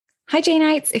Hi,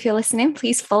 Janites. If you're listening,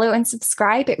 please follow and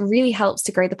subscribe. It really helps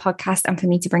to grow the podcast and for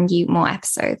me to bring you more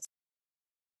episodes.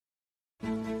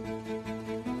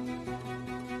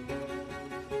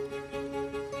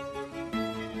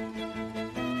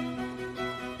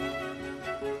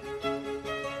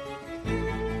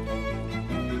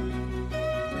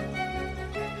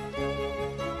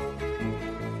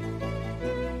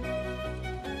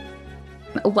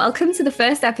 Welcome to the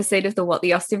first episode of the What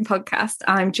the Austen podcast.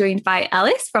 I'm joined by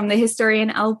Ellis from the Historian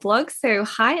Elle blog. So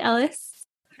hi, Ellis.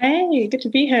 Hey, good to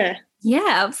be here.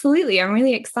 Yeah, absolutely. I'm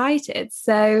really excited.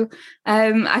 So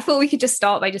I thought we could just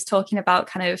start by just talking about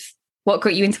kind of what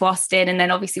got you into Austen. And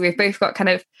then obviously we've both got kind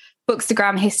of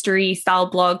Bookstagram history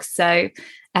style blogs. So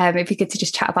it'd be good to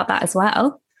just chat about that as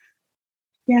well.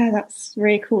 Yeah, that's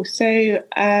really cool. So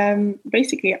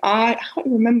basically, I can't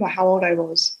remember how old I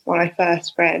was when I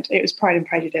first read. It was Pride and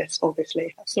Prejudice,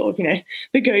 obviously. That's sort of,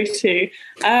 the go-to.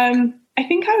 I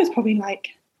think I was probably like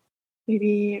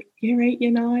maybe year 8,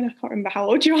 year 9. I can't remember how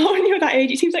old you are when you're that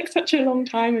age. It seems like such a long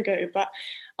time ago. But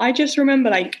I just remember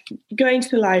like going to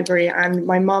the library and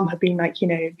my mum had been like,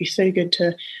 it'd be so good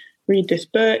to read this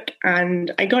book,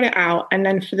 and I got it out, and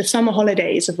then for the summer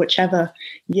holidays of whichever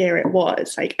year it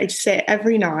was, like I'd sit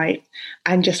every night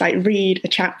and just like read a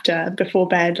chapter before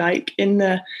bed, like in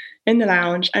the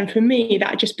lounge. And for me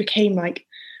that just became like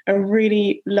a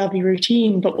really lovely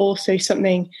routine, but also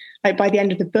something like by the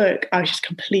end of the book I was just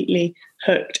completely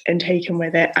hooked and taken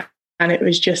with it. And it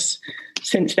was just,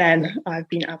 since then I've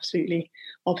been absolutely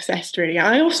obsessed, really.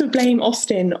 I also blame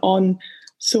Austen on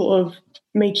sort of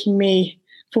making me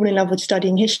fall in love with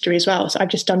studying history as well. So I've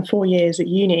just done 4 years at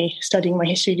uni studying my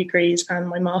history degrees and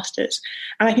my masters.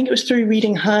 And I think it was through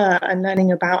reading her and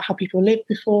learning about how people lived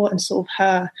before, and sort of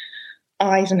her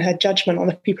eyes and her judgment on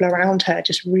the people around her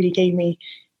just really gave me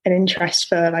an interest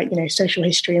for social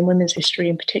history and women's history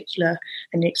in particular,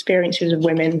 and the experiences of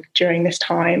women during this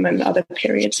time and other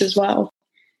periods as well.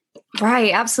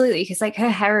 Right, absolutely. Because like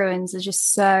her heroines are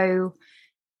just so,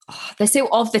 they're so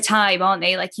of the time, aren't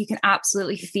they? Like you can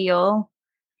absolutely feel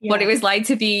what it was like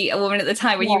to be a woman at the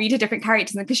time when you read a different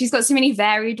characters, and because she's got so many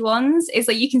varied ones, it's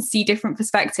like you can see different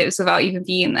perspectives without even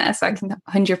being there. So I can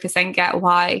 100% get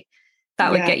why that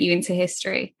would get you into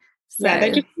history. So. Yeah,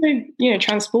 they're just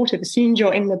transported. As soon as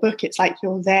you're in the book, it's like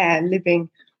you're there living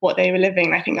what they were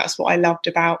living. I think that's what I loved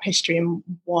about history and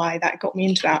why that got me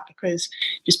into that, because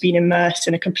just being immersed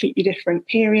in a completely different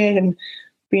period and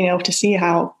being able to see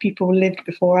how people lived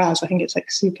before us, I think it's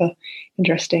like super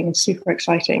interesting and super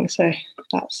exciting. So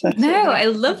that's I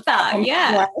love that.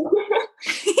 Yeah.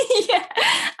 Yeah,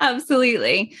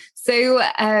 absolutely. So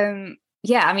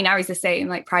I mean, I was the same,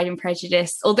 like Pride and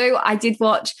Prejudice, although I did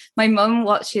watch, my mum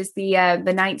watches the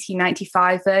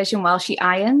 1995 version while she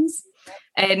irons,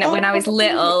 and when I was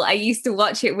little I used to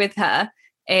watch it with her.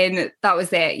 And that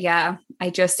was it. Yeah.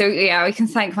 I can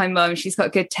thank my mum. She's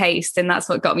got good taste, and that's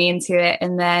what got me into it.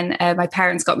 And then my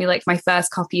parents got me like my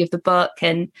first copy of the book,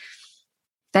 and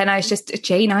then I was just a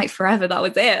Janeite forever. That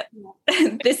was it.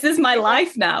 This is my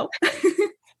life now. I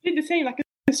did the same. Like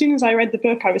as soon as I read the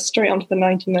book, I was straight onto the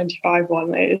 1995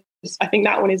 one. I think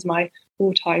that one is my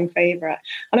all-time favourite.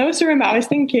 And I also remember I was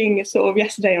thinking sort of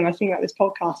yesterday when I was thinking about this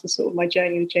podcast and sort of my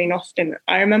journey with Jane Austen.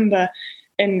 I remember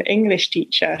an English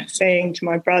teacher saying to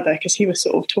my brother, because he was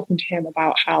sort of talking to him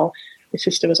about how his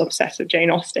sister was obsessed with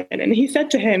Jane Austen, and he said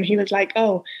to him, he was like,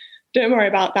 "Oh, don't worry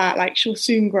about that, like she'll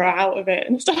soon grow out of it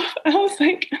and stuff." And I was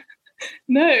like,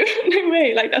 no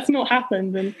way, like that's not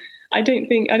happened. And I don't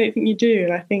think you do.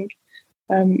 And I think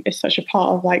it's such a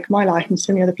part of like my life and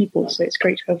so many other people, so it's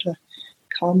great to be able to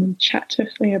come and chat to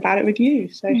me about it with you.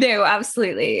 So no,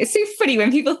 absolutely. It's so funny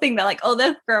when people think they're like, oh,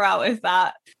 they'll grow out of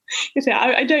that.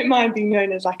 I don't mind being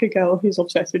known as like a girl who's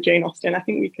obsessed with Jane Austen. I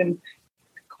think we can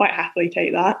quite happily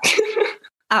take that.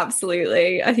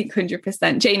 Absolutely. I think 100%.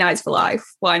 Janeites for life.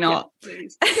 Why not?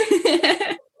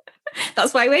 Yeah,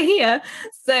 that's why we're here.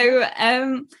 So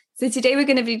today we're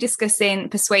going to be discussing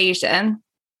Persuasion,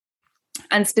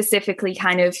 and specifically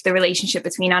kind of the relationship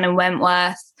between Anne and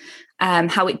Wentworth,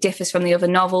 how it differs from the other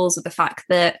novels, with the fact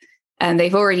that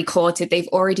they've already courted, they've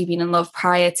already been in love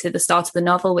prior to the start of the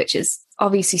novel, which is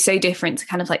obviously so different to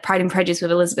kind of like Pride and Prejudice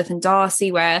with Elizabeth and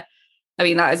Darcy, where, I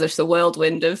mean, that is just a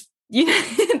whirlwind of,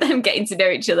 them getting to know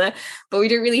each other. But we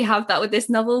don't really have that with this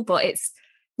novel. But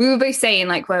we were both saying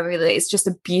like, well, really, it's just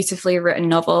a beautifully written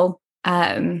novel.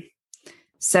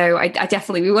 So I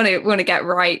definitely, we want to get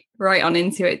right on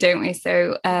into it, don't we?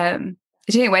 So I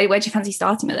don't know, where do you fancy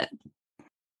starting with it?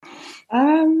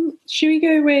 Should we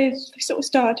go with, we sort of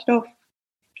started off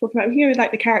talking about, we can go with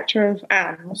like the character of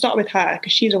Anne. We'll start with her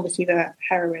because she's obviously the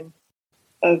heroine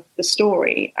of the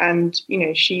story, and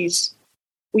she's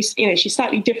she's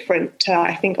slightly different to,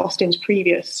 I think, Austen's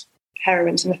previous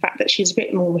heroines, and the fact that she's a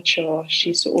bit more mature.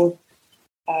 She's sort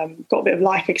of got a bit of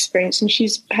life experience, and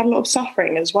she's had a lot of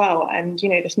suffering as well. And,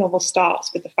 this novel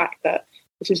starts with the fact that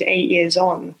this is 8 years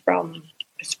on from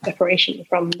a separation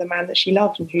from the man that she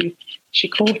loved and who she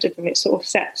courted, and it sort of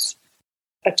sets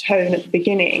a tone at the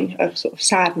beginning of sort of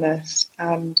sadness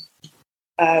and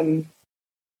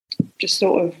just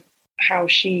sort of how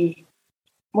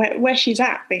where she's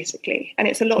at, basically. And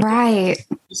it's a lot right.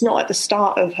 She's not at the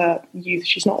start of her youth.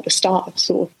 She's not at the start of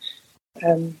sort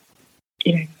of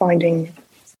finding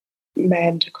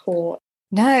men to court.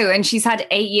 No, and she's had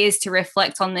 8 years to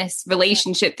reflect on this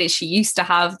relationship that she used to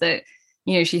have that,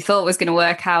 she thought was going to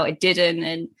work out. It didn't.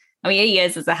 And I mean, 8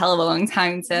 years is a hell of a long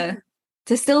time to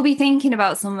still be thinking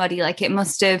about somebody. Like, it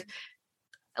must have,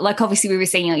 like, obviously we were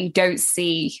saying, you don't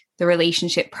see the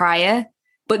relationship prior,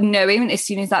 but knowing as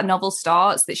soon as that novel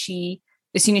starts that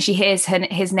as soon as she hears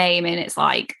his name, and it's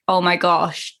like, oh my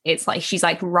gosh, it's like she's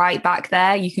like right back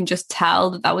there. You can just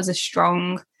tell that was a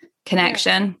strong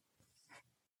connection.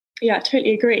 Yeah, I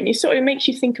totally agree. And it makes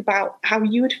you think about how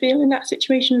you would feel in that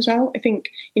situation as well. I think,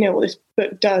 what this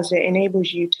book does, it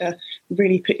enables you to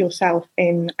really put yourself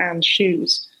in Anne's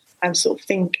shoes and sort of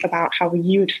think about how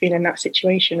you would feel in that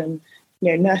situation. And,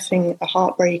 nursing a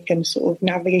heartbreak and sort of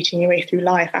navigating your way through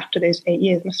life after those 8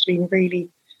 years must have been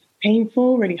really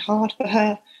painful, really hard for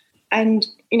her. And,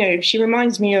 she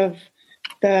reminds me of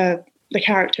the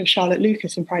character of Charlotte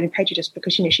Lucas in Pride and Prejudice,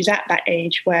 because, she's at that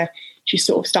age where she's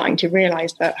sort of starting to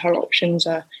realise that her options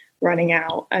are running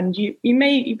out. And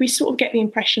we sort of get the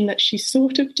impression that she's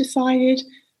sort of decided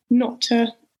not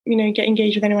to, get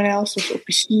engaged with anyone else or sort of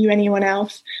pursue anyone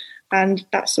else. And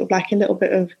that's sort of like a little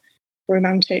bit of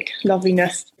romantic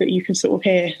loveliness that you can sort of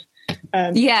hear.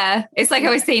 It's like I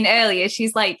was saying earlier,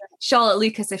 she's like Charlotte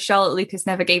Lucas if Charlotte Lucas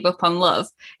never gave up on love.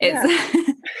 It's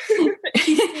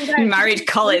married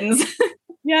Collins.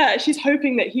 Yeah, she's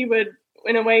hoping that he would,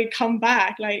 in a way, come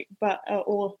back,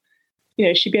 or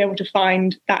she'd be able to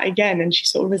find that again. And she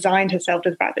sort of resigned herself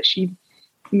to the fact that she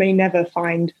may never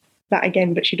find that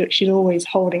again, but she's always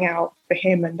holding out for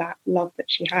him and that love that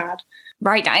she had.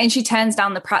 Right, and she turns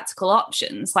down the practical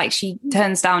options. Like, she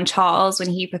turns down Charles when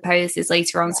he proposes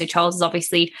later on. So Charles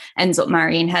obviously ends up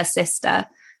marrying her sister.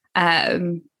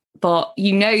 But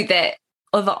that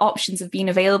other options have been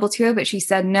available to her, but she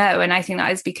said no. And I think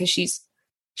that is because she's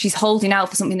holding out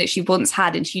for something that she once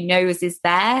had and she knows is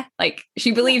there. Like,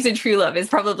 she believes in true love is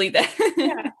probably there.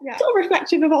 Yeah. Sort of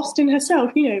reflective of Austen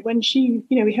herself, when she,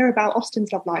 we hear about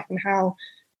Austen's love life and how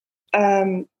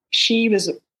she was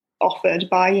offered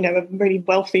by, a really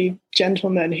wealthy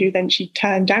gentleman who then she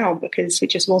turned down because it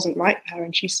just wasn't right for her,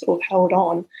 and she sort of held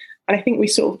on. And I think we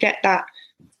sort of get that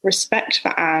respect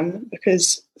for Anne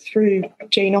because through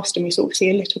Jane Austen we sort of see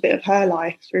a little bit of her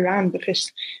life through Anne,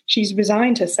 because she's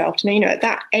resigned herself to, at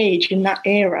that age, in that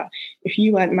era, if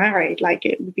you weren't married, like,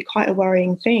 it would be quite a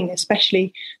worrying thing,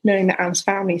 especially knowing that Anne's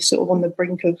family is sort of on the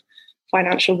brink of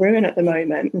financial ruin at the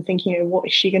moment, and thinking, what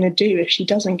is she going to do if she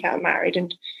doesn't get married?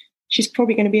 And she's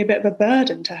probably going to be a bit of a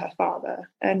burden to her father.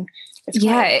 And it's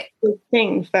quite a good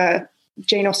thing for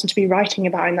Jane Austen to be writing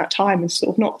about in that time, and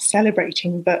sort of not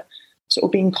celebrating, but sort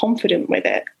of being confident with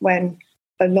it, when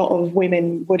a lot of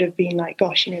women would have been like,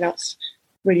 gosh, that's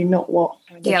really not what.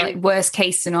 Like worst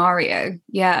case scenario.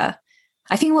 Yeah.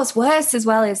 I think what's worse as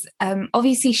well is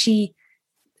obviously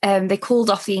they called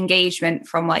off the engagement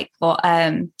from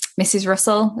Mrs.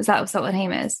 Russell. Is that what her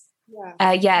name is?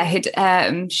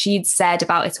 She'd said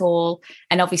about it all,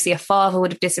 and obviously a father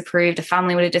would have disapproved, a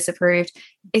family would have disapproved.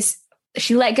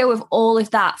 She let go of all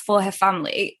of that for her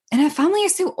family, and her family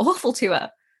is so awful to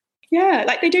her. Yeah,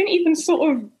 like, they don't even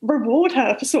sort of reward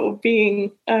her for sort of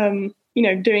being,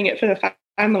 doing it for the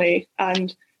family,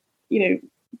 and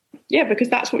because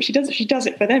that's what she does. She does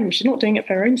it for them. She's not doing it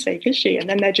for her own sake, is she? And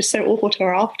then they're just so awful to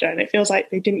her after, and it feels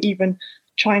like they didn't even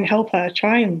try and help her,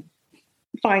 try and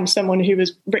find someone who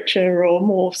was richer or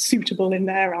more suitable in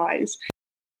their eyes.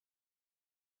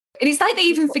 And it's like they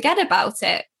even forget about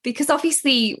it, because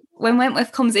obviously when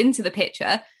Wentworth comes into the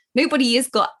picture, nobody has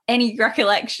got any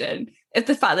recollection of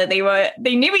the fact that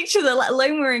they knew each other, let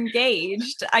alone were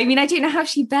engaged. I mean, I don't know how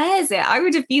she bears it. I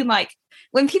would have been like,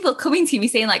 when people are coming to me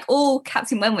saying like, oh,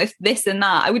 Captain Wentworth, this and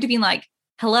that, I would have been like,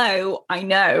 hello, I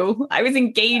know. I was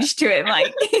engaged to him.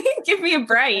 Like, give me a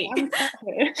break.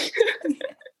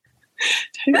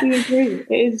 Totally agree.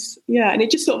 It is, and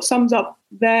it just sort of sums up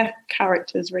their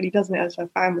characters, really, doesn't it, as her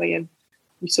family, and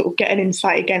you sort of get an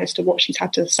insight again as to what she's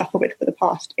had to suffer with for the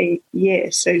past 8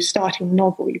 years. So starting the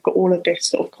novel, you've got all of this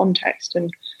sort of context,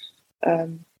 and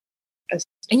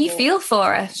you feel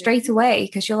for her straight away,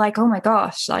 because you're like, oh my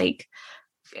gosh, like,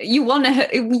 you want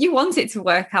it to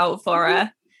work out for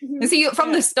her. And so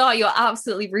from the start, you're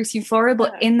absolutely rooting for her,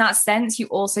 but in that sense, you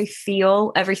also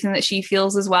feel everything that she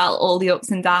feels as well, all the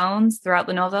ups and downs throughout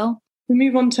the novel. We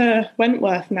move on to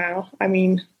Wentworth now. I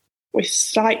mean, we're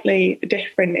slightly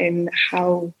different in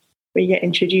how we get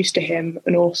introduced to him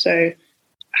and also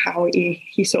how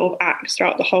he sort of acts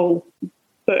throughout the whole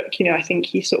book. You know, I think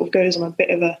he sort of goes on a bit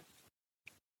of a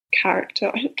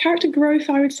character growth,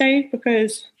 I would say,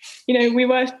 because, you know, we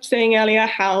were saying earlier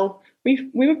how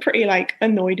we were pretty like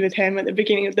annoyed with him at the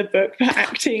beginning of the book for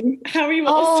acting how he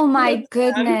was. Oh my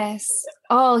goodness.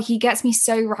 Oh, he gets me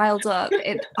so riled up.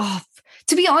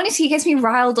 To be honest, he gets me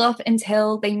riled up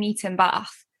until they meet in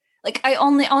Bath. Like, I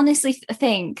honestly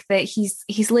think that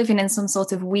he's living in some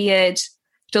sort of weird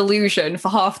delusion for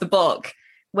half the book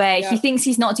where he thinks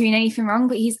he's not doing anything wrong,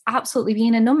 but he's absolutely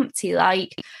being a numpty.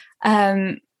 Like,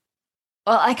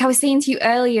 well, like I was saying to you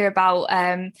earlier about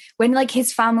when like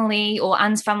his family or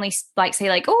Anne's family like say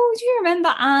like, oh, do you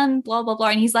remember Anne? Blah, blah, blah.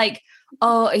 And he's like,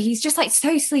 oh, he's just like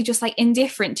totally just like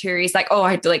indifferent to her. He's like, oh,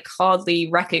 I like hardly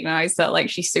recognize her.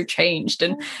 Like she's so changed.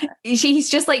 And he's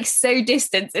just like so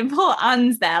distant. And poor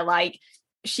Anne's there, like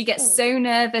she gets so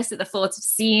nervous at the thought of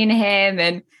seeing him.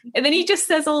 And then he just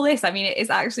says all this. I mean, it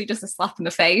is actually just a slap in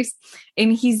the face.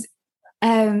 And he's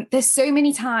there's so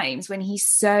many times when he's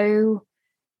so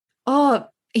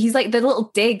he's like the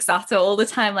little digs at her all the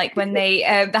time, like when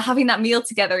they're having that meal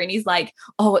together and he's like,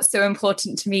 oh, what's so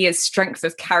important to me is strength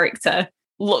of character.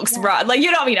 Looks right, like,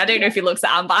 you know what I mean? I don't know if he looks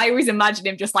at Anne, but I always imagine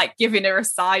him just like giving her a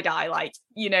side eye, like,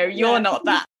 you know, you're not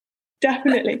that.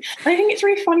 Definitely. I think it's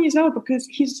really funny as well because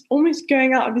he's almost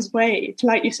going out of his way to,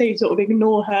 like you say, sort of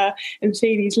ignore her and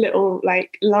say these little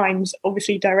like lines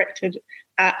obviously directed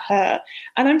at her.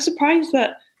 And I'm surprised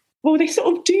that, well, they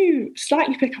sort of do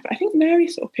slightly pick up. I think Mary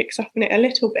sort of picks up on it a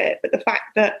little bit, but the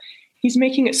fact that he's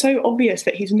making it so obvious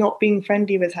that he's not being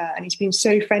friendly with her and he's been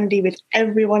so friendly with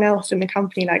everyone else in the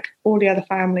company, like all the other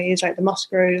families, like the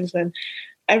Musgroves and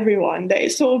everyone, that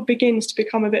it sort of begins to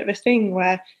become a bit of a thing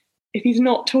where if he's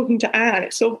not talking to Anne,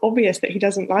 it's sort of obvious that he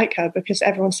doesn't like her because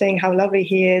everyone's saying how lovely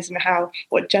he is and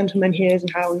what gentleman he is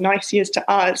and how nice he is to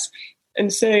us.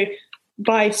 And so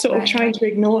by sort of trying to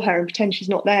ignore her and pretend she's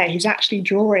not there, he's actually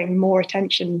drawing more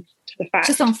attention to the fact.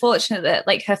 It's just unfortunate that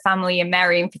like her family and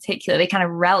Mary in particular, they kind of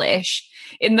relish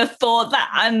in the thought that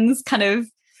Anne's kind of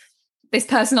this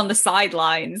person on the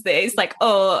sidelines, that it's like,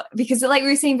 oh, because like we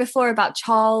were saying before about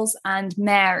Charles and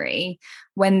Mary,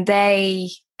 when they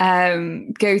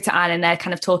go to Anne and they're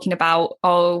kind of talking about,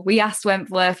 oh, we asked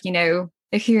Wentworth, you know,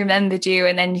 if he remembered you.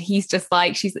 And then he's just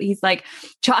like, he's like,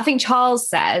 I think Charles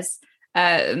says,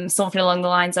 something along the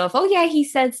lines of, oh yeah, he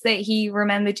says that he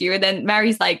remembered you. And then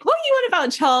Mary's like, what are you on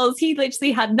about, Charles? He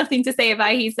literally had nothing to say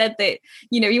about it. He said that,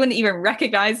 you know, you wouldn't even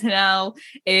recognize her now.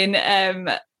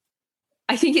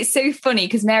 I think it's so funny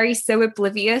because Mary's so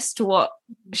oblivious to what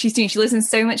she's doing. She lives in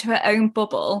so much of her own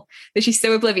bubble that she's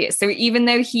so oblivious. So even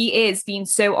though he is being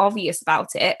so obvious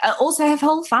about it, also her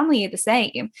whole family are the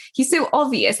same. He's so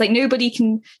obvious. Like nobody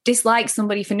can dislike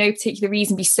somebody for no particular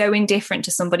reason, be so indifferent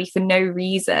to somebody for no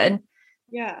reason.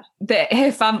 Yeah, that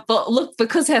her but look,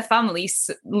 because her family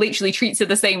literally treats her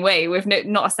the same way with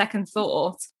not a second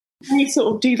thought. They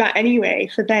sort of do that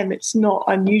anyway. For them, it's not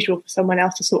unusual for someone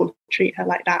else to sort of treat her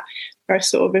like that. Whereas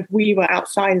sort of if we were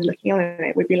outside looking on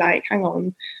it, we'd be like, hang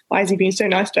on, why is he being so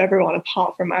nice to everyone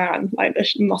apart from Anne? Like there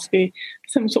must be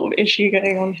some sort of issue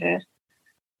going on here.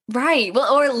 Right.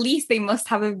 Well, or at least they must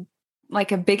have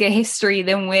a bigger history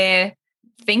than we're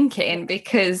thinking,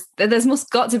 because there's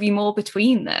got to be more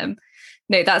between them.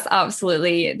 No, that's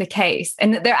absolutely the case.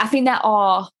 And I think there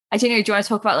are, I don't know, do you want to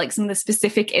talk about like some of the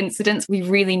specific incidents we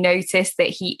really noticed that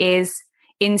he is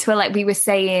into it? Like we were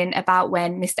saying about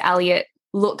when Mr. Elliot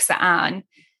looks at Anne.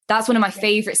 That's one of my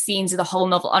favourite scenes of the whole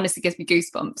novel. Honestly, gives me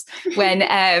goosebumps. When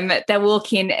they're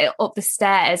walking up the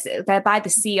stairs, they're by the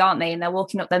sea, aren't they? And they're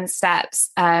walking up them steps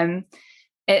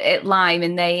at Lyme,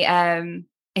 and and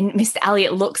Mr.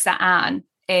 Elliot looks at Anne.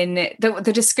 In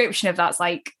the description of that's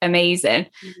like amazing,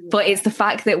 but it's the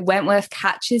fact that Wentworth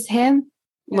catches him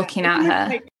looking at her.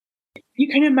 Like, you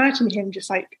can imagine him just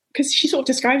like, because she sort of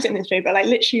describes it in this way, but like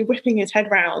literally whipping his head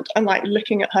round and like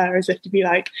looking at her as if to be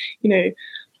like, you know,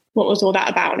 what was all that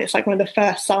about? And it's like one of the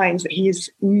first signs that he's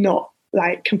not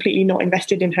like completely not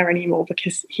invested in her anymore,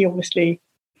 because he obviously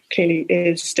clearly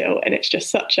is still, and it's just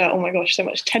such a, oh my gosh, so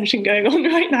much tension going on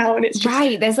right now, and it's just,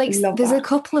 right, there's a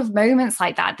couple of moments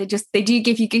like that they do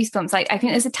give you goosebumps. Like I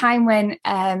think there's a time when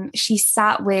she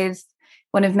sat with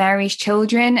one of Mary's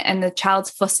children and the child's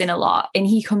fussing a lot, and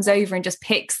he comes over and just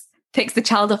picks the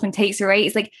child up and takes her away.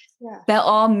 It's like there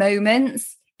are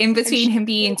moments in between him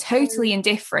being totally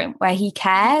indifferent where he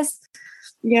cares.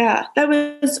 Yeah, there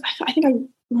was, I think I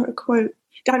wrote a quote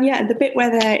down, the bit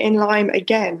where they're in Lyme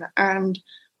again, and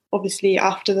obviously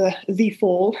after the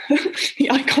fall, the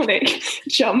iconic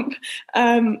jump.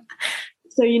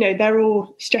 So, they're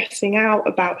all stressing out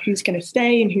about who's going to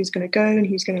stay and who's going to go and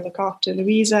who's going to look after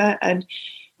Louisa. And,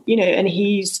 and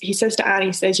he says to Anne,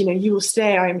 he says, you will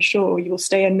stay, I am sure, you will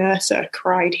stay a nurser,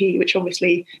 cried he, which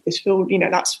obviously is filled,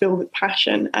 that's filled with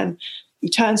passion. And he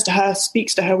turns to her,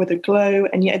 speaks to her with a glow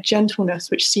and yet a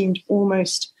gentleness which seemed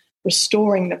almost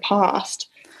restoring the past.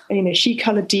 And, she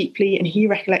coloured deeply and he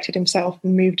recollected himself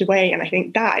and moved away. And I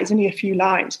think that is only a few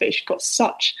lines, but it's got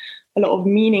such a lot of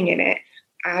meaning in it.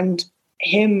 And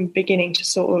him beginning to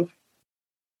sort of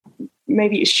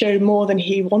maybe show more than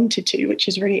he wanted to, which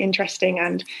is really interesting.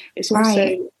 And it's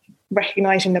also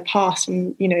recognising the past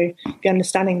and, the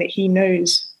understanding that he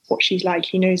knows what she's like.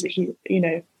 He knows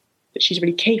that that she's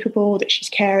really capable, that she's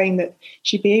caring, that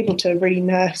she'd be able to really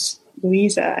nurse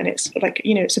Louisa. And it's like,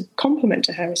 it's a compliment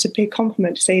to her. It's a big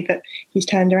compliment to say that he's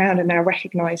turned around and now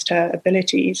recognised her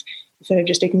abilities instead of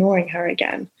just ignoring her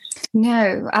again.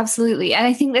 No, absolutely. And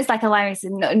I think there's like a line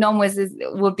that none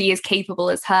would be as capable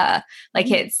as her.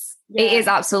 Like it is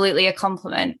absolutely a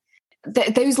compliment.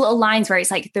 Those little lines where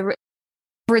it's like the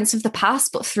remembrance of the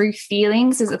past, but through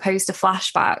feelings as opposed to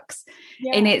flashbacks.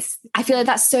 Yeah. And I feel like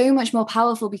that's so much more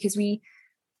powerful because we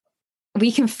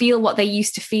can feel what they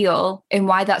used to feel and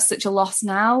why that's such a loss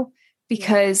now.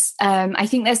 Because I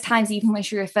think there's times even when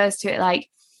she refers to it like,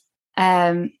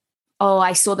 oh,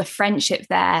 I saw the friendship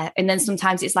there. And then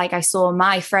sometimes it's like, I saw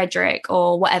my Frederick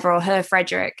or whatever, or her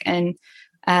Frederick. And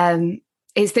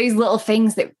it's those little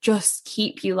things that just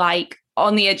keep you like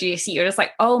on the edge of your seat. You're just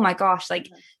like, oh my gosh, like,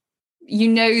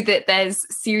 that there's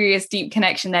serious, deep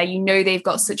connection there. They've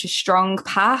got such a strong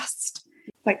past.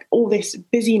 Like all this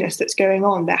busyness that's going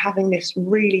on, they're having this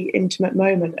really intimate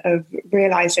moment of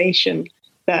realization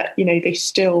that, they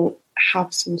still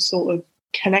have some sort of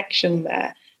connection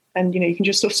there. And, you can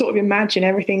just sort of imagine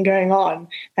everything going on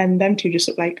and them two just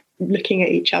sort of like looking at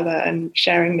each other and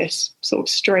sharing this sort of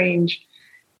strange,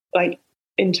 like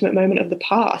intimate moment of the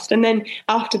past. And then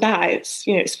after that,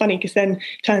 it's funny because then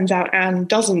turns out Anne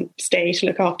doesn't stay to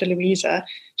look after Louisa.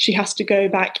 She has to go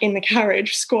back in the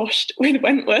carriage, squashed with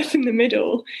Wentworth in the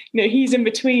middle. He's in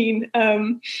between,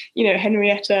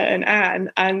 Henrietta and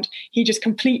Anne, and he just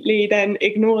completely then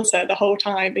ignores her the whole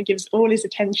time and gives all his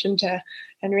attention to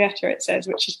Henrietta, it says,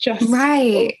 which is just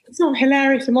right. It's not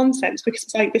hilarious in one sense because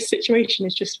it's like this situation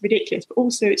is just ridiculous, but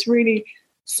also it's really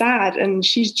sad, and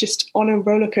she's just on a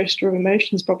roller coaster of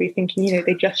emotions, probably thinking,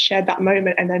 they just shared that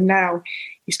moment, and then now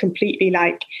he's completely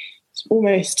like, it's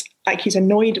almost like he's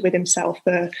annoyed with himself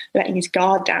for letting his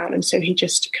guard down, and so he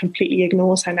just completely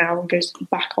ignores her now and goes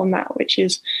back on that, which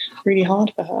is really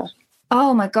hard for her.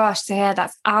 Oh my gosh, so yeah,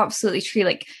 that's absolutely true.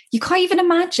 Like, you can't even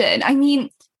imagine. I mean,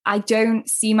 I don't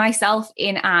see myself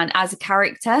in Anne as a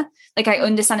character. Like, I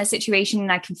understand a situation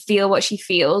and I can feel what she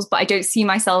feels, but I don't see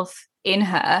myself in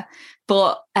her.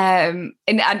 But and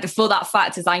for that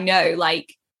fact, as I know,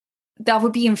 like, that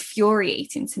would be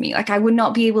infuriating to me. Like, I would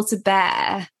not be able to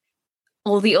bear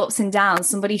all the ups and downs,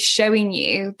 somebody showing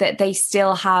you that they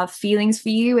still have feelings for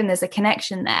you and there's a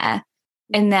connection there.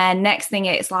 And then next thing,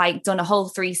 it's like done a whole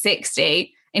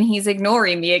 360 and he's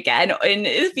ignoring me again and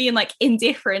is being like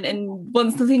indifferent and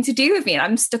wants nothing to do with me. And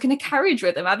I'm stuck in a carriage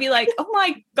with him. I'd be like, oh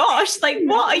my gosh, like,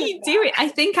 what are you doing? I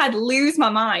think I'd lose my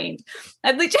mind.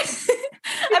 I'd be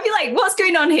like, what's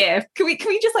going on here? Can we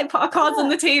just like put our cards on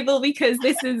the table because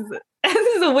this is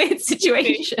a weird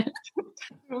situation.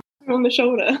 On the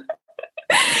shoulder.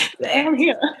 I'm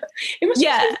here. It must be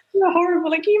so horrible.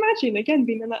 Like, can you imagine again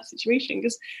being in that situation?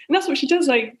 And that's what she does.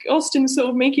 Like, Austen's sort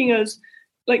of making us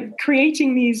like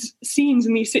creating these scenes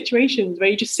and these situations where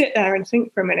you just sit there and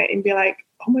think for a minute and be like,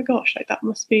 oh my gosh, like that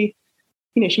must be,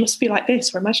 she must be like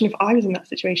this. Or imagine if I was in that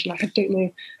situation, like I don't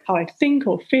know how I'd think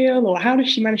or feel, or how does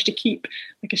she manage to keep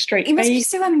like a straight face? It must be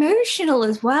so emotional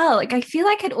as well. Like, I feel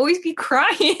like I'd always be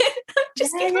crying.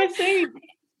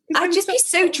 I'd just be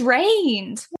so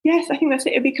drained. Yes, I think that's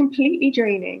it. It'd be completely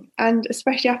draining. And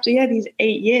especially after, these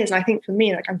 8 years. And I think for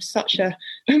me, like, I'm such a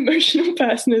emotional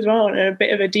person as well and a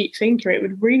bit of a deep thinker. It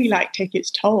would really like take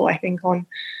its toll, I think, on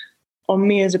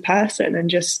me as a person. And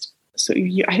just sort of,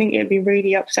 I think it'd be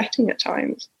really upsetting at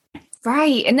times.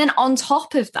 Right. And then on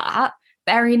top of that,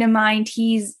 bearing in mind,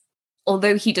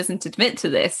 although he doesn't admit to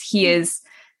this, he is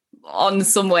on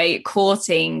some way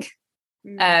courting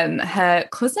her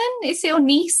cousin, is it, or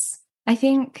niece? I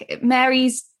think she's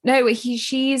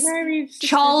Mary's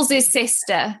Charles's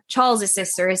sister,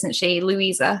 isn't she?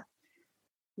 Louisa.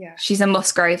 Yeah, she's a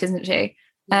Musgrave, isn't she?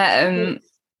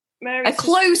 a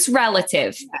close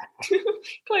relative. Yeah.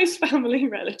 Close family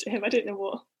relative. I don't know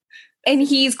what. And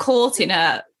he's courting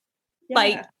her. Yeah.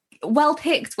 Like, well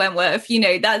picked, Wentworth. You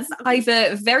know, that's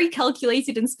either very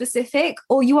calculated and specific,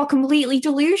 or you are completely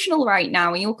delusional right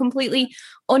now and you're completely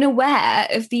unaware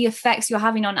of the effects you're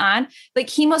having on Anne. Like,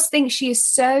 he must think she is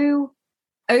so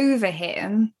over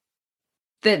him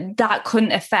that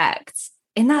couldn't affect.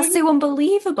 And that's so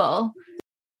unbelievable.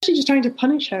 Actually just trying to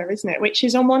punish her, isn't it? Which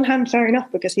is on one hand fair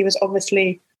enough, because he was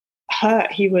obviously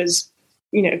hurt. He was,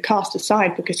 you know, cast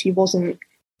aside because he wasn't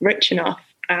rich enough.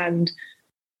 And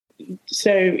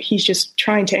so he's just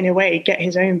trying to, in a way, get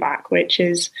his own back, which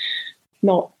is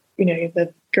not, you know,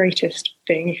 the greatest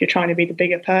thing if you're trying to be the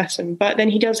bigger person. But then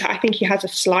he does, I think he has a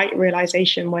slight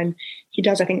realization when he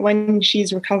does, I think when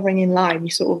she's recovering in Lyme, he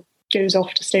sort of goes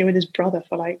off to stay with his brother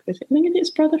for like, was it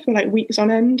his brother for like weeks on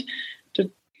end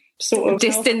to sort of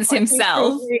distance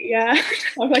himself. Probably, yeah.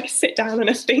 I'd like sit down and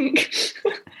a think.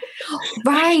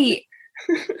 Right.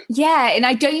 Yeah, and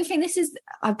I don't think this is,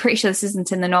 I'm pretty sure this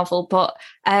isn't in the novel, but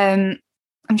I'm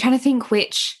trying to think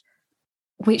which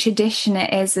edition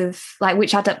it is of, like,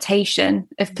 which adaptation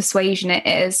of Persuasion it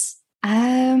is.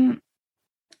 I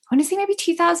want to say maybe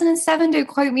 2007. Don't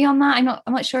quote me on that.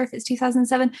 I'm not sure if it's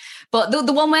 2007, but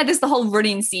the one where there's the whole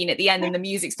running scene at the end and the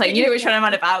music's playing. You know which one I'm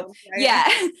on about? Yeah.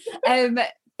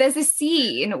 There's a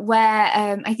scene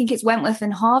where I think it's Wentworth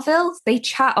and Harville. They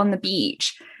chat on the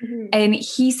beach, and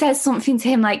he says something to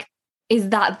him like, "Is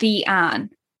that the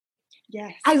Anne?"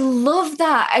 Yes, I love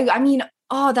that. I mean,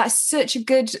 that's such a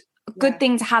good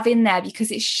thing to have in there,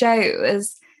 because it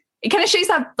shows. It kind of shows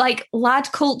that, like,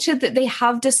 lad culture, that they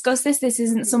have discussed this. This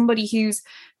isn't somebody who's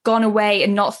gone away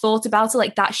and not thought about it.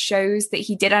 Like, that shows that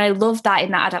he did. And I love that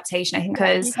in that adaptation, I think,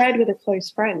 because he heard with a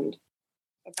close friend.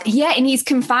 Yeah, and he's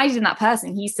confided in that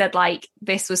person. He said, like,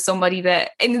 this was somebody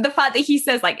that, and the fact that he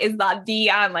says, like, is that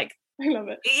Deanne? Like, I love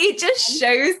it. It just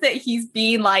shows that he's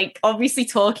been, like, obviously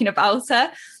talking about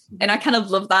her. And I kind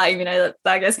of love that. You know,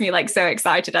 that gets me, like, so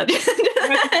excited. I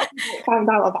found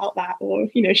out about that, or,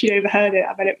 you know, she'd overheard it.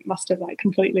 I bet it must have, like,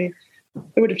 completely,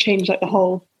 it would have changed, like, the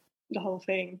whole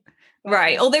thing. But,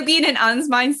 right. Although being in Anne's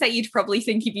mindset, you'd probably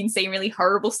think he'd been saying really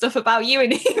horrible stuff about you,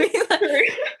 and he'd be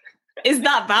like, is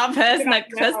that person, like,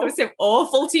 the person that was so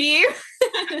awful to you?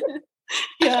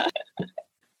 Yeah.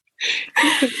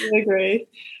 I agree.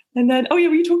 And then, were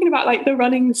you talking about, like, the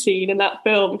running scene in that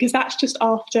film? Because that's just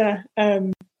after,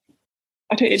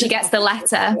 she gets the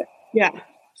letter. Yeah.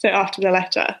 So after the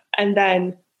letter. And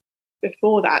then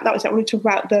before that was, I wanted to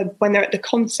talk about when they're at the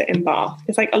concert in Bath.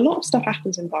 It's like a lot of stuff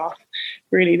happens in Bath,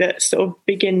 really, that sort of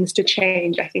begins to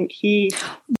change. I think he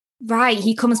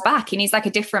comes back and he's like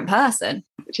a different person.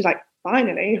 Which is like,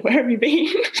 finally, where have you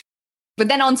been? But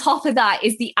then on top of that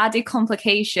is the added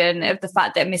complication of the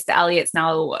fact that Mr. Elliot's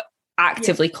now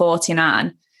actively courting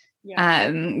Anne. Yeah.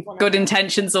 Good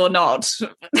intentions or not.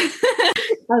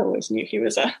 I always knew he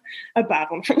was a bad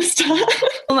one from the start.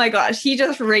 Oh my gosh, he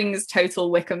just rings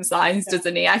total Wickham signs,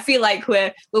 doesn't he? I feel like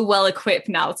we're well equipped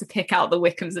now to pick out the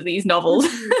Wickhams of these novels.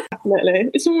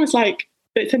 Definitely. It's almost like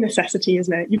it's a necessity,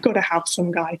 isn't it? You've got to have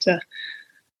some guy to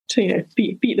you know,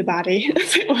 beat the baddie,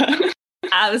 as it were.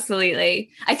 Absolutely.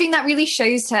 I think that really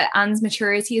shows to Anne's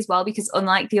maturity as well, because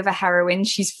unlike the other heroines,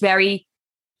 she's very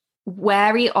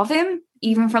wary of him,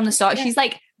 even from the start. Yeah. She's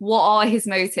like, what are his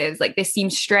motives? Like, this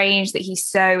seems strange that he's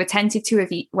so attentive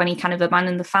to when he kind of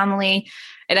abandoned the family.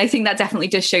 And I think that definitely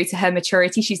does show to her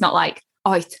maturity. She's not like,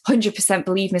 I 100%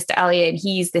 believe Mr. Elliot and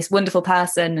he's this wonderful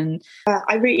person. And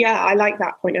I like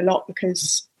that point a lot,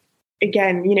 because,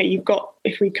 again, you know, you've got,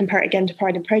 if we compare it again to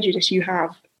Pride and Prejudice, you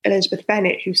have Elizabeth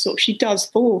Bennet, who she does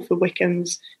fall for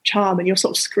Wickham's charm, and you're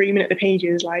sort of screaming at the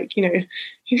pages like, you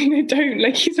know, don't,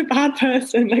 like, he's a bad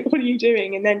person, like, what are you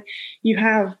doing? And then you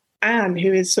have Anne,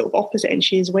 who is sort of opposite, and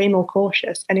she is way more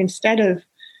cautious. And instead of,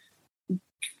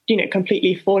 you know,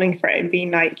 completely falling for it and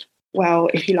being like, well,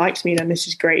 if he likes me, then this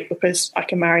is great because I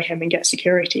can marry him and get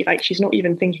security. Like, she's not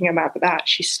even thinking about that.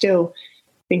 She's still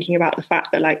thinking about the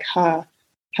fact that, like, her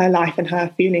life and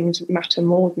her feelings matter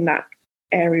more than that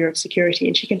area of security.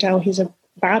 And she can tell he's a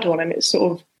bad one. And it's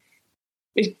sort of,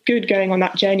 it's good going on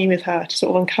that journey with her to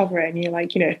sort of uncover it. And you're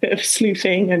like, you know, a bit of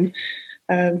sleuthing and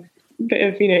a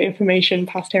bit of, you know, information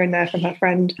passed here and there from her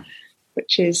friend,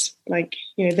 which is like,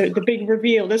 you know, the big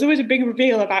reveal. There's always a big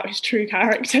reveal about his true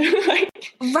character.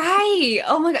 Like, right.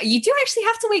 Oh my God. You do actually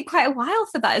have to wait quite a while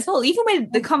for that as well. Even when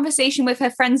the conversation with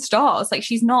her friend starts, like,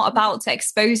 she's not about to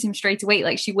expose him straight away.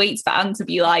 Like, she waits for Anne to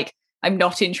be like, I'm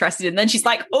not interested. And then she's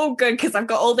like, oh, good, because I've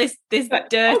got all this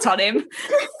dirt on him.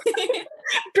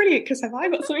 Brilliant, because have I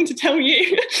got something to tell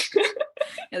you?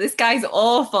 Yeah, this guy's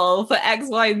awful for X,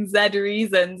 Y, and Z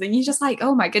reasons. And you're just like,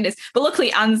 oh my goodness. But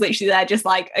luckily, Anne's literally there just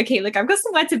like, okay, look, I've got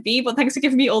somewhere to be, but thanks for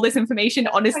giving me all this information.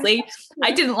 Honestly,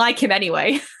 I didn't like him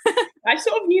anyway. I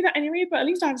sort of knew that anyway, but at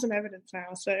least I have some evidence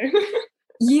now, so...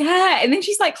 Yeah, and then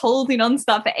she's like holding on to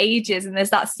that for ages. And there's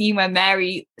that scene where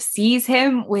Mary sees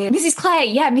him with Mrs. Clay.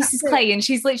 Yeah, Mrs. Clay. And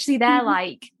she's literally there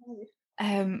like,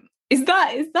 is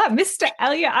that Mr.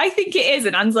 Elliot? I think it is.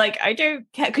 And Anne's like, I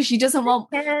don't care, because she doesn't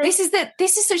want this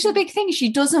is such a big thing. She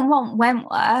doesn't want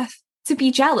Wentworth to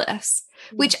be jealous,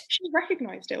 which she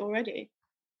recognized it already.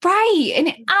 Right. And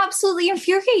it absolutely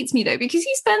infuriates me though, because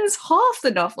he spends half the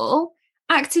novel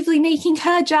actively making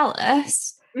her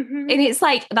jealous. And it's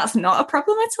like, that's not a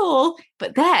problem at all.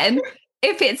 But then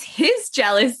if it's his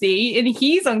jealousy and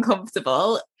he's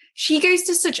uncomfortable, she goes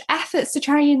to such efforts to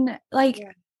try and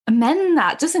amend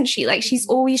that, doesn't she? Like, she's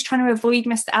always trying to avoid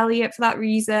Mr. Elliot for that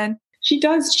reason. She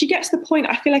does. She gets to the point,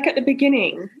 I feel like at the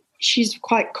beginning, she's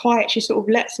quite quiet. She sort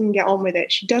of lets him get on with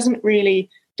it. She doesn't really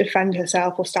defend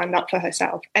herself or stand up for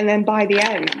herself. And then by the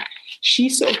end,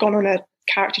 she's sort of gone on a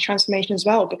character transformation as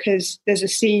well, because there's a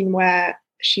scene where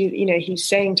he's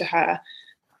saying to her,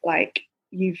 like,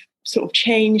 you've sort of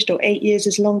changed, or 8 years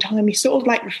is a long time. He's sort of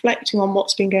like reflecting on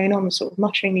what's been going on and sort of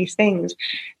muttering these things.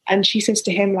 And she says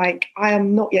to him, like, I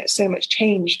am not yet so much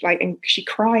changed. Like, and she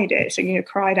cried it. So,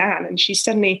 cried Anne. And she's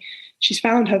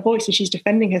found her voice and she's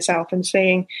defending herself and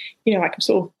saying, like, I'm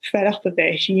sort of fed up of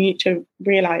this. You need to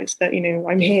realize that,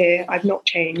 I'm here. I've not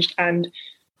changed. And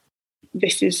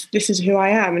this is who I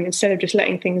am. And instead of just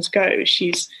letting things go,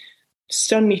 she's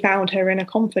suddenly found her inner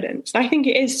confidence. I think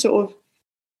it is sort of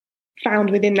found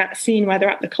within that scene where they're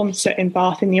at the concert in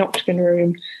Bath in the Octagon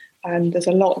Room, and there's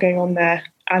a lot going on there,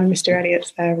 and Mr.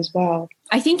 Elliot's there as well.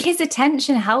 I think his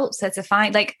attention helps her to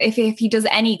find, like, if he does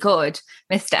any good,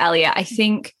 Mr. Elliot, I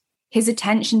think his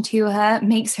attention to her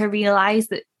makes her realise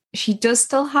that she does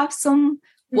still have some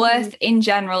worth in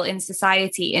general in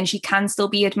society, and she can still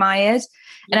be admired.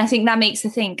 And I think that makes her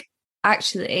think,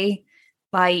 actually,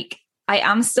 like, I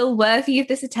am still worthy of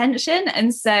this attention.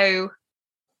 And so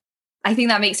I think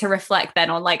that makes her reflect then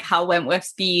on like how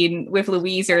Wentworth's been with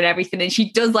Louisa and everything. And she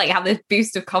does like have this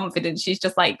boost of confidence. She's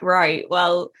just like, right,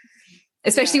 well,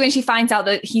 especially when she finds out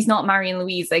that he's not marrying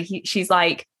Louisa, she's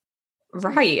like,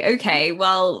 right, okay,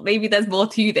 well, maybe there's more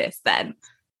to this then.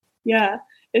 Yeah,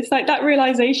 it's like that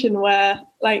realization where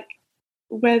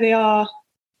they are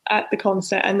at the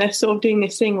concert and they're sort of doing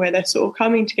this thing where they're sort of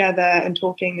coming together and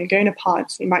talking and going apart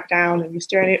and sitting back down, and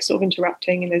Mr. Elliot sort of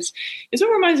interrupting, and it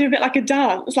all reminds me a bit like a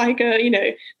dance, like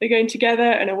they're going together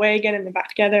and away again and they're back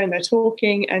together and they're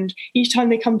talking, and each time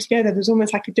they come together there's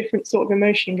almost like a different sort of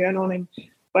emotion going on in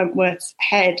Wentworth's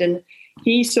head, and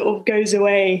he sort of goes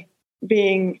away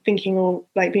being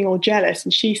all jealous,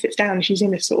 and she sits down and she's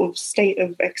in this sort of state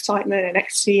of excitement and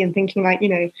ecstasy and thinking like,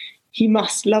 he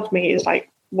must love me, is like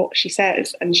what she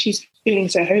says, and she's feeling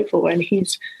so hopeful, and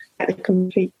he's at the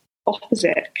complete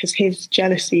opposite because his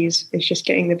jealousy is just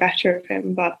getting the better of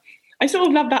him. But I sort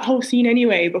of love that whole scene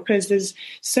anyway, because there's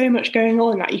so much going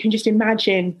on that you can just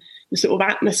imagine the sort of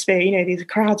atmosphere, these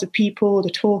crowds of people, the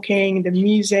talking, the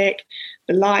music,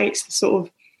 the lights, the sort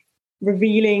of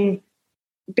revealing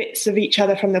bits of each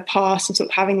other from the past, and sort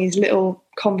of having these little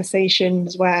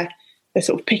conversations where they're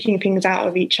sort of picking things out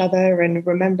of each other and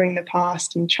remembering the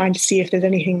past and trying to see if there's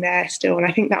anything there still. And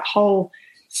I think that whole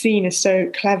scene is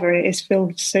so clever. It is filled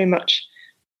with so much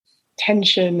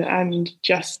tension and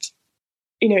just,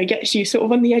 it gets you sort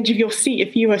of on the edge of your seat.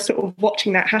 If you were sort of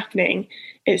watching that happening,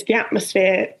 it's the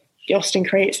atmosphere Austen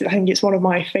creates. I think it's one of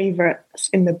my favourites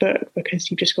in the book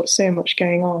because you've just got so much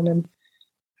going on. And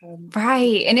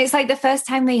right. And it's like the first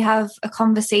time they have a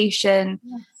conversation,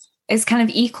 it's kind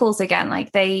of equals again.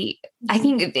 Like I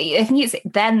think it's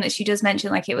then that she does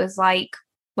mention like it was like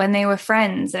when they were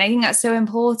friends. And I think that's so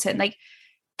important. Like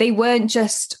they weren't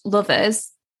just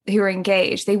lovers who were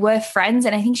engaged, they were friends.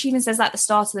 And I think she even says that at the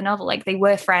start of the novel, like they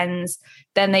were friends,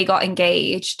 then they got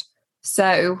engaged.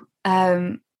 So,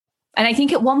 and I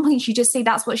think at one point she just say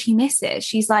that's what she misses.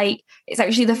 She's like, it's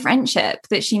actually the friendship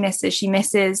that she misses. She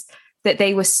misses that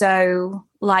they were so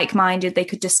like-minded, they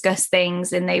could discuss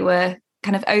things and they were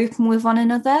kind of open with one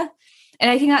another.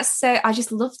 And I think I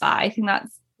just love that. I think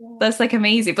that's like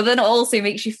amazing. But then it also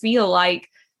makes you feel like,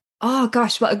 oh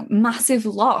gosh, what a massive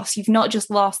loss. You've not just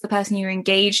lost the person you were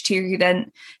engaged to who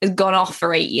then has gone off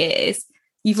for 8 years.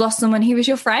 You've lost someone who was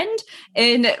your friend.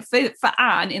 And for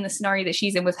Anne, in the scenario that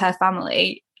she's in with her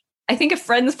family, I think a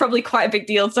friend's probably quite a big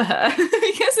deal to her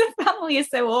because her family is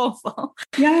so awful.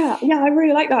 Yeah, I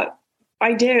really like that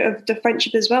idea of the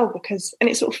friendship as well, and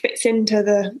it sort of fits into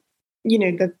the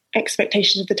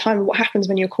expectations of the time, what happens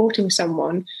when you're courting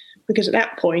someone, because at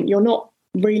that point you're not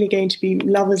really going to be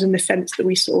lovers in the sense that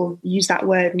we sort of use that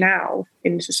word now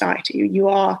in society. You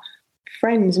are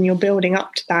friends, and you're building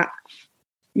up to that,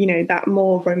 that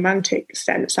more romantic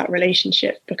sense, that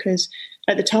relationship, because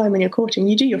at the time when you're courting,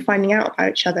 you're finding out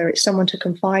about each other. It's someone to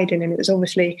confide in, and it was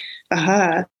obviously for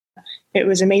her, it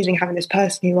was amazing having this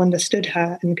person who understood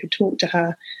her and could talk to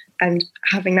her, and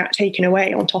having that taken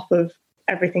away on top of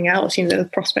everything else, the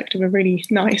prospect of a really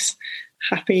nice,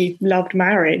 happy, loved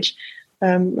marriage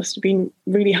must have been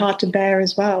really hard to bear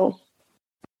as well.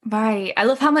 Right. I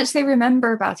love how much they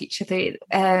remember about each other.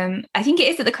 I think it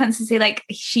is at the constancy, like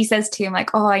she says to him,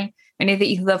 like, oh, I know that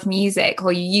you love music,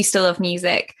 or you used to love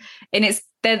music. And it's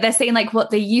they're saying like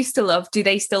what they used to love. Do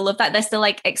they still love that? They're still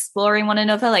like exploring one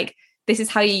another. Like, this is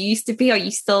how you used to be. Are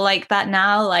you still like that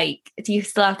now? Like, do you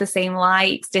still have the same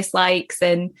likes, dislikes?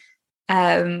 And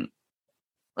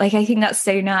like, I think that's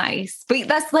so nice. But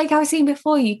that's like I was saying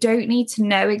before, you don't need to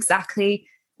know exactly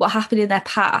what happened in their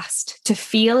past to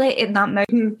feel it in that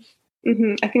moment.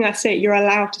 Mm-hmm. I think that's it. You're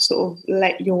allowed to sort of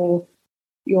let your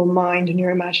mind and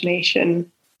your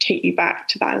imagination take you back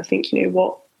to that and think,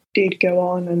 what did go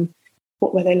on and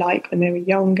what were they like when they were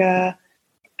younger.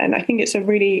 And I think it's a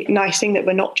really nice thing that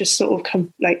we're not just sort of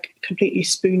completely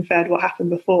spoon-fed what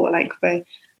happened before. Like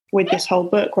with this whole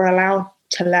book, we're allowed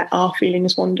to let our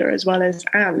feelings wander as well as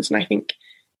Anne's. And I think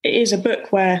it is a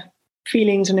book where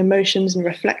feelings and emotions and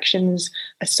reflections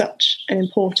are such an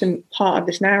important part of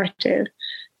this narrative.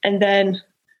 And then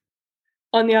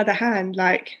on the other hand,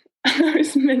 like I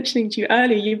was mentioning to you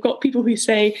earlier, you've got people who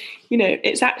say,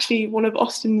 it's actually one of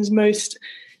Austen's most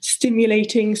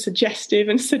stimulating, suggestive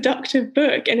and seductive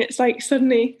book. And it's like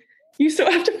suddenly you sort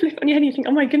of have to flip on your head and you think,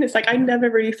 oh my goodness, like I never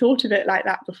really thought of it like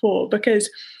that before, because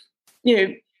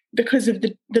because of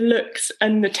the looks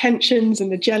and the tensions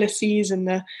and the jealousies and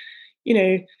the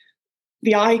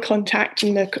eye contact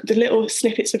and the little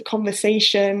snippets of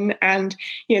conversation, and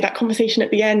that conversation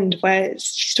at the end where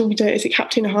she's talking to, is it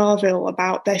Captain Harville,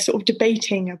 about they're sort of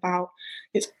debating about,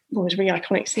 it was really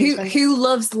iconic scene. Who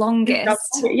loves longest?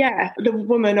 Yeah, the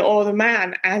woman or the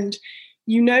man. And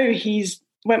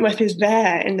Wentworth is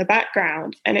there in the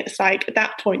background, and it's like at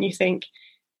that point you think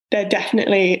they're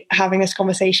definitely having this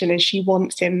conversation and she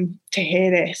wants him to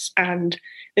hear this, and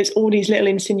there's all these little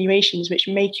insinuations which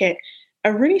make it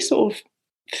a really sort of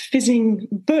fizzing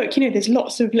book. There's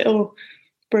lots of little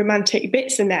romantic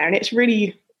bits in there, and it's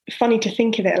really funny to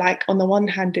think of it like, on the one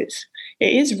hand it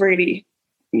is really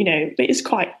it is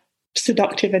quite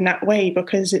seductive in that way,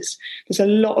 because there's a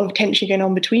lot of tension going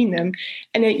on between them,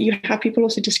 and you have people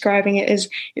also describing it as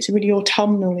it's really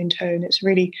autumnal in tone, it's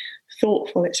really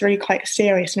thoughtful, it's really quite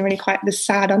serious, and really quite the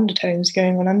sad undertones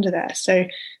going on under there. So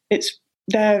it's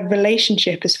their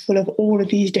relationship is full of all of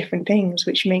these different things,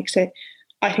 which makes it,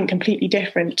 I think, completely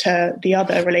different to the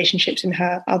other relationships in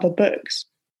her other books.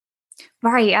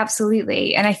 Right,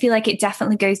 absolutely. And I feel like it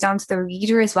definitely goes down to the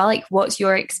reader as well. Like, what's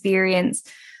your experience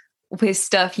with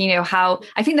stuff? How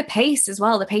I think the pace as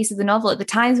well, the pace of the novel at the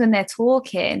times when they're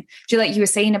talking, like you were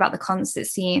saying about the concert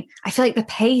scene, I feel like the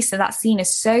pace of that scene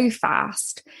is so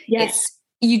fast. Yes.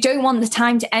 You don't want the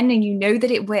time to end, and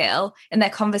that it will, and their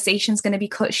conversation's going to be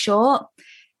cut short.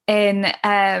 And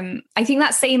I think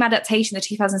that same adaptation, the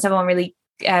 2007 one, really,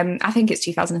 I think it's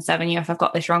 2007. If I've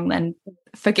got this wrong, then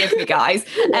forgive me, guys.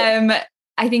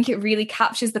 I think it really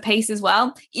captures the pace as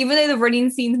well, even though the running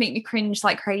scenes make me cringe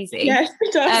like crazy. Yes,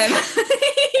 it does.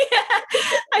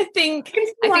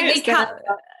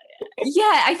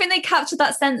 Yeah, I think they captured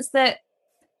that sense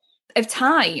of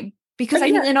time, because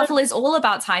I think the novel is all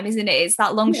about time, isn't it? It's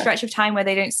that long stretch of time where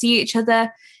they don't see each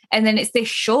other, and then it's this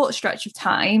short stretch of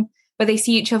time where they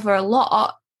see each other a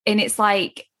lot, and it's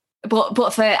like,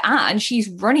 but for Anne, she's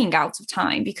running out of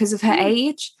time because of her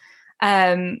age.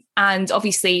 And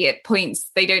obviously at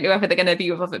points they don't know whether they're going to be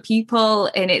with other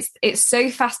people, and it's so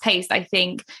fast paced. I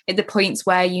think at the points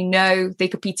where they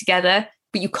could be together,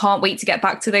 but you can't wait to get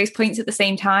back to those points at the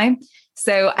same time.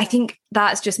 So I think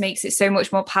that just makes it so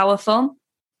much more powerful.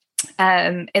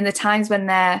 In the times when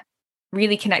they're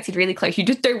really connected, really close, you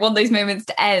just don't want those moments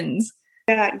to end.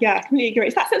 Yeah, I completely agree.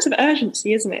 It's that sense of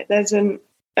urgency, isn't it? There's an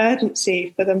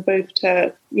urgency for them both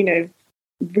to,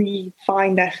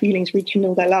 refine their feelings,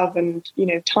 rekindle their love, and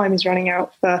time is running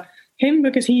out for him,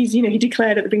 because he's he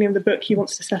declared at the beginning of the book he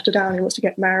wants to settle down, he wants to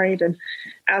get married, and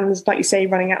like you say,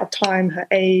 running out of time, her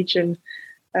age, and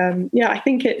I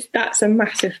think that's a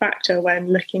massive factor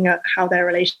when looking at how their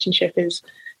relationship is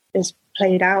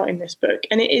played out in this book,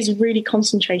 and it is really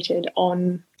concentrated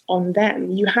on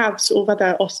them. You have sort of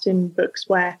other Austen books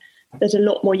where there's a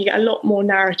lot more, you get a lot more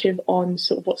narrative on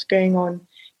sort of what's going on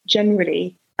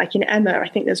generally. like in Emma, I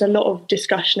think there's a lot of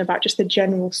discussion about just the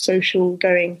general social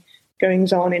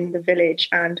goings on in the village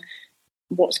and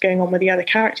what's going on with the other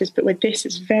characters. But with this,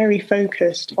 it's very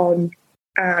focused on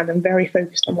Anne and very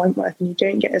focused on Wentworth, and you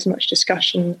don't get as much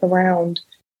discussion around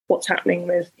what's happening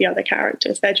with the other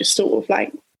characters. They're just sort of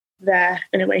like there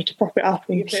in a way to prop it up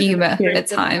and humour at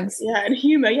times. Yeah, and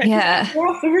humour. Yeah. There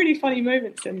are some really funny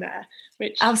moments in there.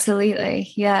 Which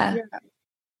absolutely, yeah.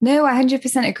 No, I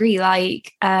 100% agree.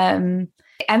 Like,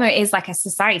 Emma is like a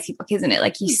society book, isn't it?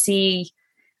 Like, you see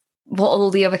what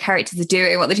all the other characters are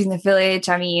doing, what they're doing in the village.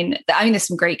 I mean, there's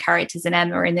some great characters in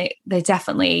Emma, and they're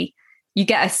definitely, you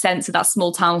get a sense of that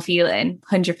small town feeling,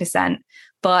 100%.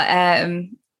 But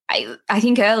I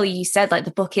think earlier you said like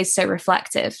the book is so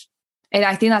reflective. And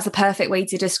I think that's a perfect way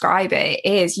to describe it.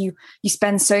 It is you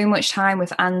spend so much time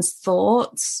with Anne's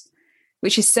thoughts,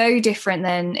 which is so different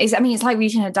than it's like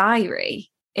reading a diary.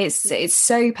 It's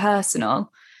so personal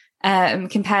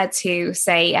compared to,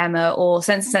 say, Emma or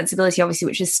Sense and Sensibility, obviously,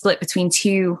 which is split between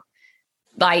two,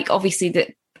 like obviously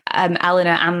the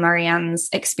Eleanor and Marianne's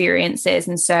experiences,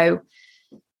 and so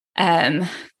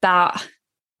that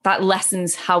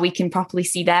lessens how we can properly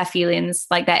see their feelings,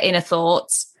 like their inner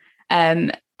thoughts.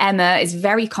 Emma is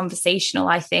very conversational,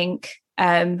 I think.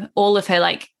 All of her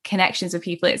like connections with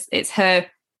people, it's her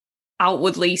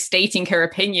outwardly stating her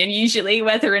opinion, usually,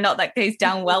 whether or not that goes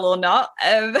down well or not.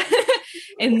 But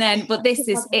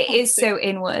it is so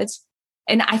inward.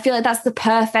 And I feel like that's the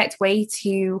perfect way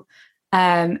to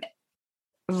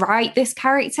write this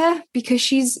character, because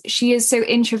she is so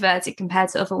introverted compared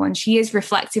to other ones. She is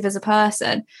reflective as a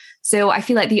person. So I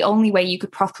feel like the only way you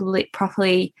could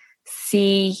properly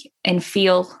see and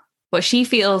feel what she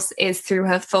feels is through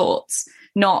her thoughts,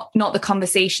 not the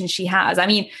conversations she has. I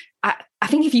mean, I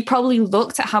think if you probably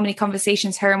looked at how many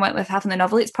conversations her and Wentworth have in the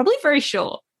novel, it's probably very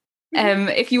short.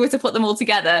 If you were to put them all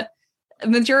together, the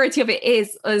majority of it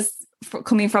is us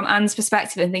coming from Anne's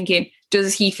perspective and thinking,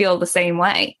 does he feel the same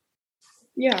way?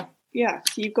 Yeah. So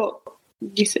you've got,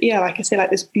 like I say, like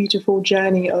this beautiful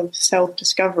journey of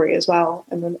self-discovery as well,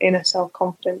 and then inner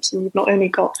self-confidence. And you've not only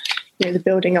got, the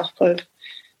building up of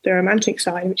the romantic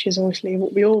side, which is obviously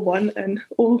what we all want and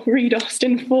all read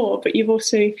Austen for, but you've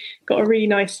also got a really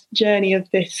nice journey of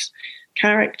this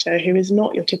character who is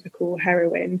not your typical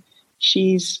heroine.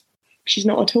 She's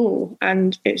not at all,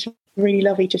 and it's really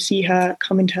lovely to see her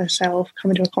come into herself, come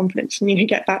into her confidence, and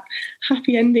get that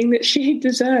happy ending that she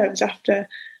deserves after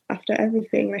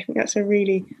everything. I think that's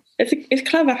it's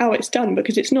clever how it's done,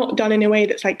 because it's not done in a way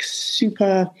that's like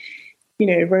super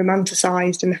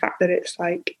romanticized, in the fact that it's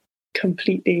like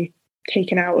completely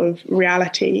taken out of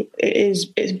reality.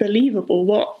 It's believable.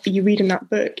 What you read in that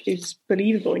book is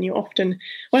believable, and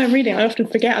when I'm reading, I often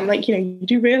forget. I'm like, you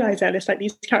do realize that it's like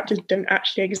these characters don't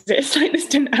actually exist. Like, this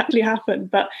didn't actually happen.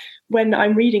 But when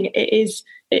I'm reading it, it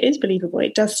is believable.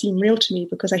 It does seem real to me,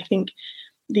 because I think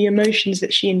the emotions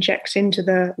that she injects into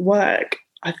the work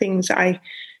are things that I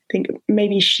think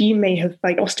maybe she may have,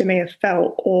 like Austen may have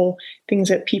felt, or things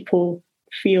that people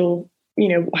feel,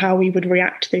 how we would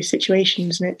react to those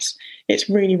situations. And it's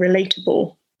really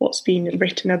relatable what's been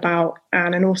written about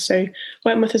Anne, and also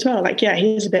Wentworth as well. Like,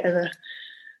 he's a bit of an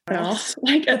arse.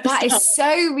 Like, that is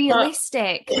so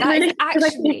realistic. That is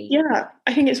actually,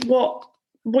 I think it's what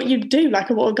you'd do, like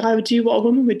what a guy would do, what a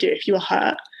woman would do if you were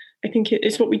hurt. I think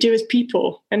it's what we do as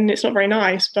people, and it's not very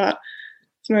nice, but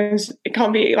sometimes it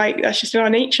can't be like, that's just in our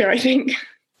nature, I think.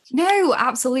 No,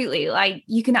 absolutely. Like,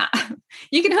 you can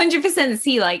 100%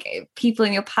 see like people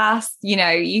in your past,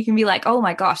 you can be like, oh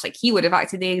my gosh, like he would have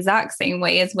acted the exact same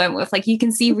way as Wentworth. Like, you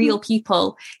can see real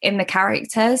people in the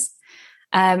characters.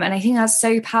 And I think that's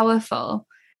so powerful.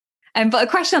 But a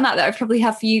question on that I probably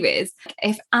have for you is,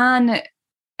 if Anne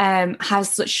has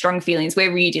such strong feelings,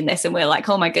 we're reading this and we're like,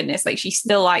 oh my goodness, like she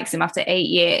still likes him after 8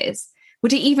 years.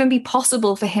 Would it even be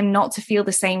possible for him not to feel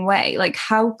the same way? Like,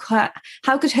 how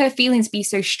could her feelings be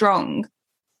so strong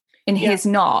and his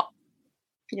not?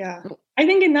 Yeah. I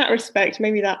think in that respect,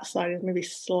 maybe that side is maybe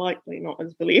slightly not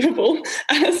as believable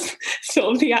as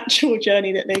sort of the actual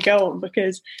journey that they go on,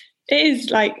 because it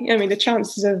is like, the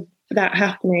chances of that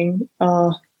happening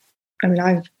are,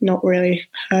 I've not really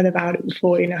heard about it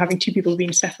before, having two people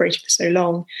being separated for so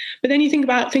long. But then you think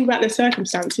about the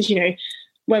circumstances,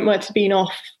 Wentworth's been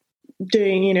off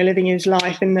doing, living his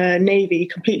life in the Navy,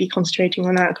 completely concentrating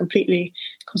on that, completely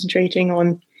concentrating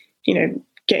on,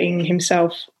 getting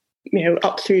himself,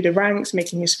 up through the ranks,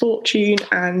 making his fortune.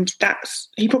 And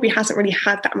he probably hasn't really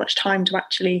had that much time to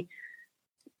actually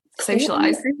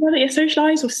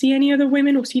socialize or see any other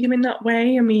women or see them in that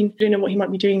way. I don't know what he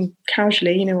might be doing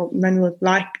casually, what men would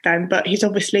like then, but he's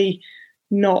obviously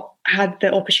not had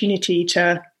the opportunity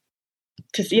to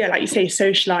like you say,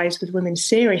 socialize with women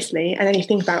seriously. And then you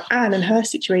think about Anne and her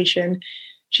situation.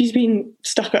 She's been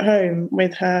stuck at home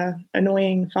with her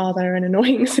annoying father and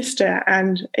annoying sister,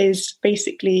 and is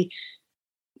basically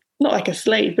not like a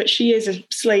slave, but she is a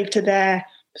slave to their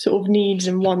sort of needs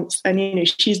and wants. And, you know,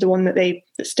 she's the one that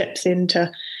steps in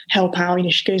to help out. You know,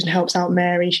 she goes and helps out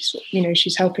Mary. She's, you know,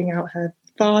 she's helping out her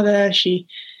father. She's,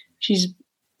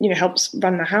 you know, helps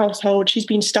run the household. She's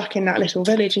been stuck in that little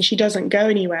village and she doesn't go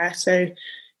anywhere. So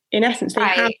in essence, they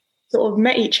have sort of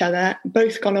met each other,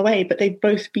 both gone away, but they've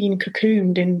both been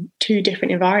cocooned in two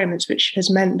different environments, which has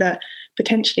meant that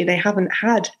potentially they haven't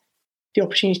had the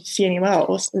opportunity to see anyone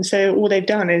else. And so all they've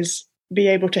done is be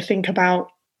able to think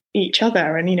about each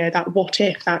other and, you know, that what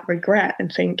if, that regret,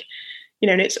 and think, you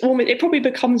know, and it probably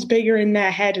becomes bigger in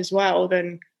their head as well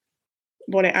than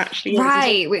what it actually is.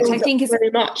 Right, which I think is very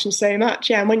much and so much.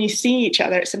 Yeah. And when you see each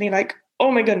other, it's something like,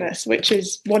 oh my goodness, which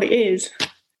is what it is.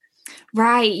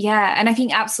 Right, yeah. And I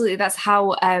think absolutely that's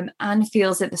how Anne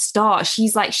feels at the start.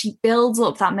 She's like, she builds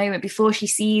up that moment before she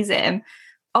sees him.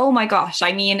 Oh my gosh.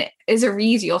 I mean, as a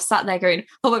reader, you're sat there going,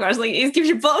 oh my gosh, like it gives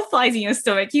you butterflies in your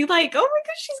stomach. You like, oh my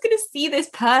gosh, she's going to see this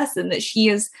person that she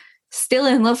is still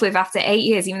in love with after 8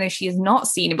 years, even though she has not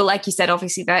seen it. But like you said,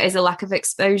 obviously there is a lack of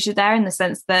exposure there, in the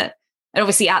sense that, and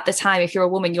obviously at the time, if you're a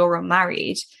woman, you're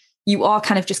unmarried, you are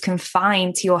kind of just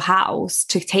confined to your house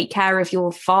to take care of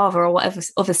your father or whatever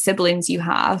other siblings you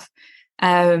have.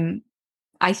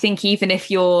 I think even if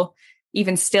you're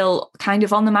even still kind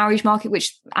of on the marriage market,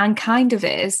 which Anne kind of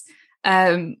is,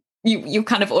 you're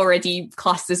kind of already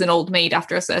classed as an old maid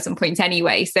after a certain point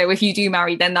anyway. So if you do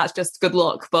marry, then that's just good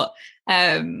luck. But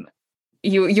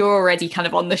you're already kind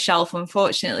of on the shelf,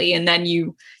 unfortunately. And then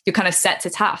you're kind of set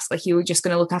to task. Like, you're just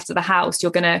going to look after the house.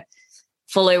 You're going to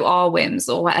follow our whims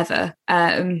or whatever.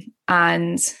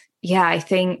 And yeah, I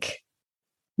think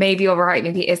maybe you're right.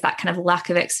 Maybe it is that kind of lack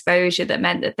of exposure that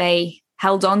meant that they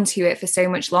held on to it for so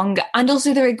much longer. And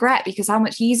also the regret, because how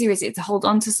much easier is it to hold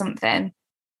on to something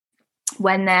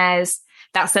when there's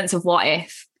that sense of what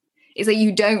if? It's like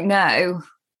you don't know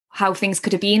how things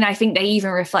could have been. I think they even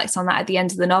reflect on that at the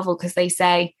end of the novel, because they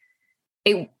say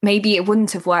maybe it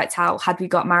wouldn't have worked out had we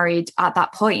got married at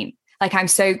that point. Like, I'm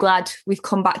so glad we've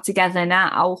come back together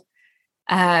now.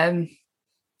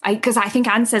 Because I think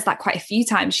Anne says that quite a few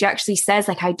times. She actually says,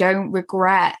 like, I don't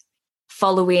regret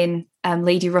following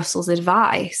Lady Russell's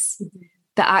advice,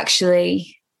 that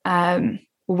actually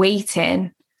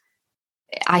waiting,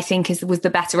 I think, was the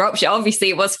better option. Obviously,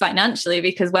 it was financially,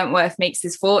 because Wentworth makes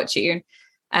his fortune.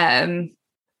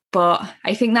 But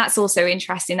I think that's also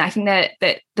interesting. I think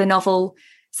that the novel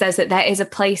says that there is a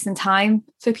place and time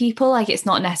for people. Like, it's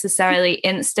not necessarily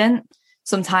instant.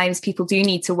 Sometimes people do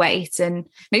need to wait. And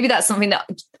maybe that's something that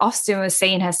Austen was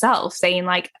saying herself, saying,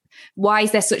 like, why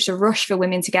is there such a rush for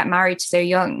women to get married so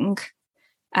young?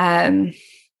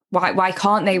 Why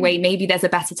can't they wait? Maybe there's a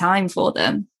better time for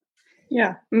them.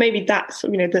 Yeah, maybe that's,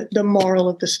 you know, the moral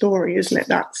of the story, isn't it?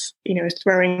 That's, you know,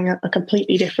 throwing a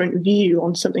completely different view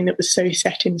on something that was so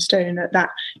set in stone at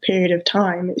that period of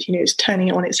time. It's, you know, it's turning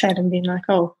it on its head and being like,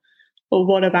 oh, well,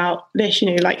 what about this?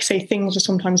 You know, like, say, things are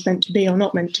sometimes meant to be or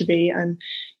not meant to be, and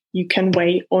you can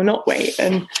wait or not wait.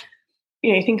 And,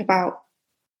 you know, think about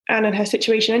Anne and her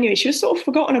situation anyway. She was sort of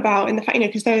forgotten about in the fact, you know,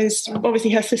 because there's obviously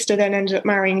her sister then ended up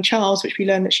marrying Charles, which we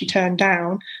learned that she turned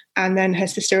down. And then her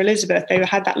sister Elizabeth, they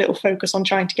had that little focus on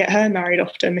trying to get her married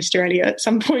off to Mr. Elliot at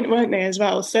some point, weren't they, as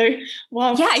well? So,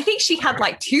 well, yeah, I think she had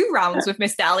like 2 rounds with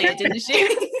Mr. Elliot, didn't she?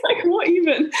 Like, what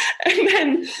even? And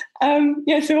then,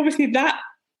 yeah, so obviously that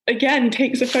again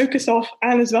takes the focus off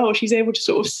Anne as well. She's able to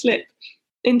sort of slip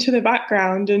into the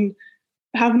background and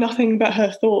have nothing but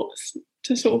her thoughts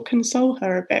to sort of console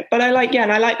her a bit. But I like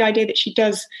the idea that she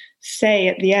does say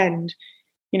at the end,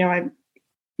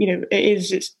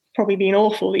 it's probably been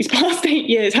awful these past 8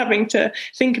 years having to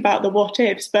think about the what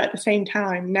ifs, but at the same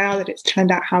time, now that it's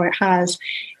turned out how it has,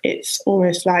 it's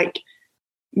almost like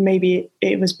maybe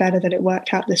it was better that it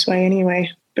worked out this way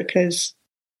anyway, because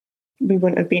we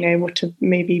wouldn't have been able to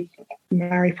maybe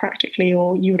marry practically,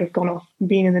 or you would have gone off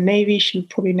being in the Navy. She would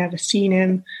probably never seen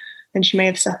him, and she may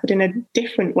have suffered in a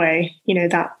different way, you know,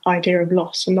 that idea of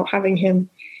loss and not having him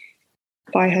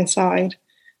by her side.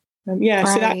 Right.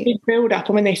 So that big build up,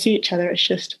 and when they see each other, it's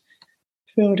just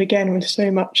filled again with so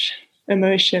much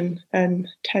emotion and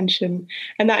tension.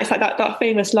 And that is like that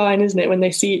famous line, isn't it, when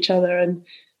they see each other and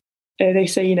they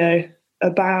say, you know, a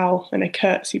bow and a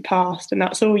curtsy passed, and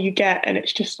that's all you get. And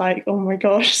it's just like, oh my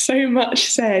gosh, so much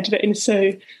said, but in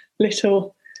so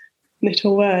little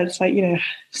words, like, you know,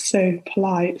 so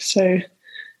polite, so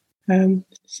much.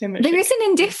 There is an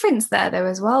indifference there though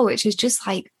as well, which is just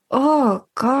like, oh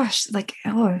gosh, like,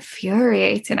 oh,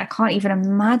 infuriating. I can't even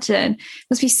imagine. It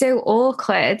must be so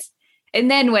awkward. And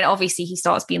then when obviously he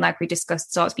starts being like, we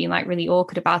discussed, starts being like really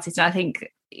awkward about it. And I think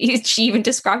she even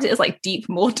described it as like deep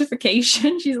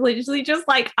mortification. She's literally just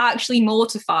like actually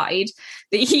mortified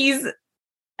that he's,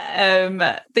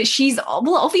 that she's,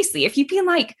 well, obviously, if you've been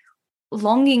like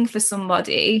longing for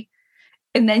somebody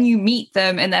and then you meet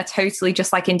them and they're totally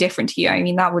just like indifferent to you, I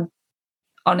mean, that would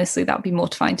be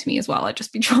mortifying to me as well. I'd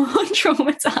just be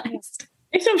traumatized.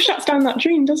 It sort of shuts down that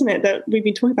dream, doesn't it, that we've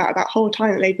been talking about that whole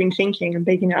time that they've been thinking and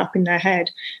bigging it up in their head.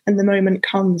 And the moment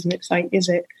comes and it's like, is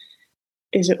it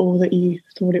all that you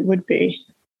thought it would be?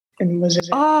 And was it?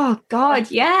 Oh,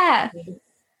 God, yeah.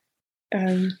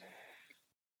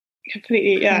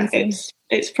 Completely, yeah.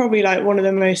 It's probably like one of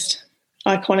the most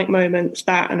iconic moments,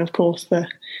 that, and of course the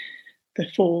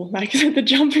fall, like the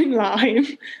jumping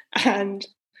line. And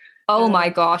oh my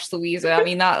gosh, Louisa. I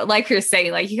mean, that, like you were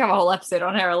saying, like you can have a whole episode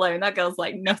on her alone. That girl's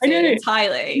like nothing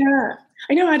entirely. Yeah,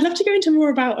 I know. I'd love to go into more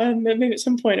about maybe at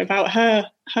some point about her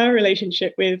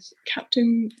relationship with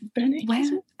Captain Bennett.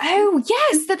 Oh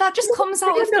yes, that just comes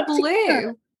out of the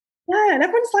blue. Yeah, and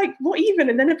everyone's like, what even?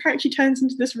 And then apparently she turns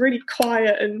into this really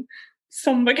quiet and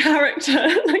somber character,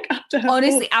 like after her.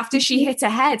 Honestly, after she hit her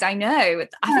head, I know.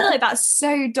 I feel like that's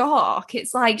so dark.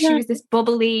 It's like she was this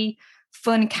bubbly,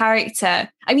 fun character.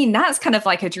 I mean, that's kind of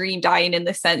like a dream dying in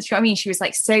the sense. You know what I mean? She was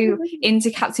like so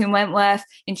into Captain Wentworth,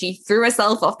 and she threw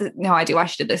herself off the. No idea why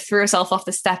she did this. Threw herself off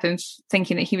the step and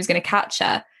thinking that he was going to catch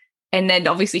her. And then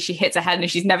obviously she hits her head and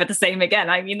she's never the same again.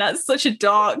 I mean, that's such a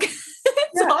dark,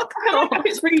 dark.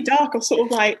 It's really dark, or sort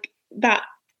of like that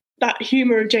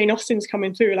humour of Jane Austen's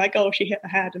coming through, like, oh, she hit her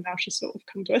head and now she's sort of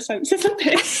come to her senses a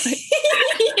bit. Like,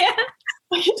 yeah.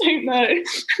 I don't know.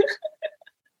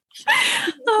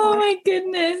 Oh my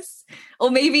goodness. Or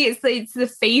maybe it's the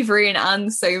favouring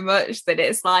Anne so much that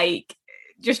it's like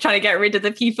just trying to get rid of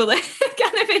the people that are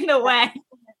kind of in the way.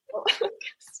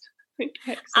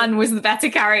 Anne was the better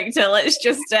character. Let's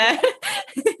just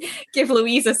give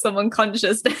Louisa some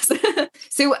unconsciousness.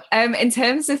 So in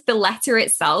terms of the letter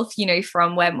itself, you know,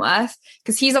 from Wentworth,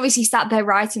 because he's obviously sat there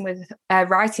writing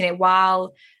it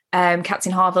while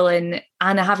Captain Harville and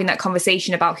Anne are having that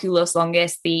conversation about who loves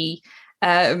longest. I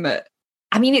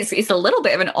mean, it's a little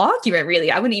bit of an argument,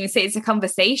 really. I wouldn't even say it's a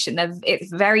conversation.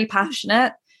 It's very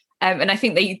passionate. And I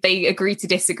think they agree to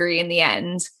disagree in the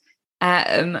end.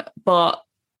 But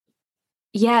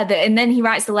yeah, and then he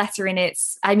writes the letter, and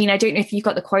I mean, I don't know if you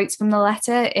got the quotes from the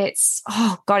letter. It's,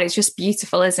 oh God, it's just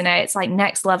beautiful, isn't it? It's like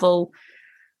next level.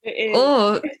 It is.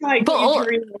 Oh, it's like what you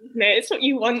dream, isn't it? It's what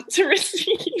you want to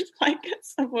receive. Like at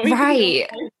some point. Right.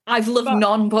 I've loved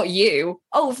none but you.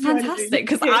 Oh, fantastic.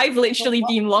 Because I've literally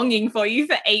been longing for you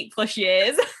for 8+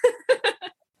 years.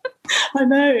 I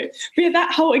know. But yeah,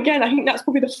 that whole, again, I think that's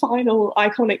probably the final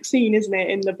iconic scene, isn't it,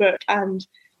 in the book? And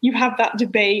you have that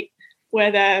debate where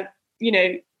they're, you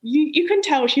know, you can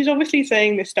tell she's obviously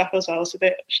saying this stuff as well, so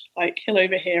that like he'll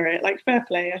overhear it. Like, fair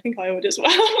play. I think I would as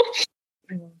well.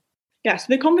 Yeah, so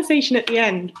the conversation at the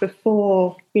end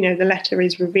before, you know, the letter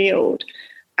is revealed,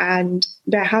 and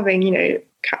they're having, you know,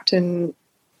 Captain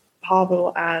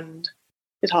Harville and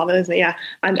it's Harville, isn't it? Yeah,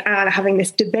 and Anne having this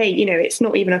debate. You know, it's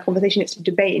not even a conversation; it's a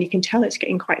debate, and you can tell it's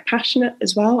getting quite passionate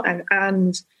as well. And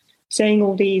Anne's saying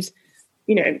all these,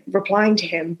 you know, replying to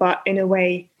him, but in a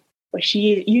way where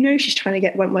she's trying to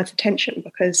get Wentworth's attention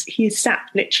because he's sat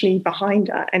literally behind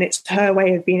her, and it's her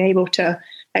way of being able to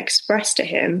express to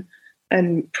him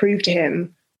and prove to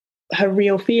him her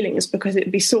real feelings, because it'd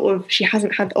be sort of, she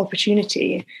hasn't had the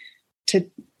opportunity to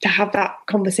have that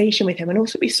conversation with him, and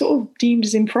also be sort of deemed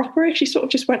as improper if she sort of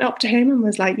just went up to him and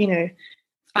was like, you know,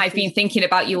 I've been thinking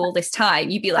about you all this time.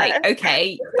 You'd be like,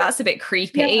 okay, that's a bit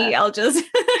creepy. Yeah. I'll just...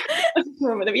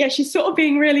 Yeah, she's sort of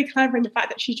being really clever in the fact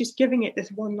that she's just giving it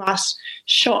this one last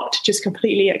shot to just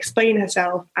completely explain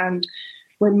herself and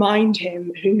remind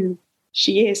him who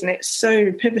she is. And it's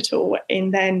so pivotal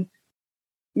in then,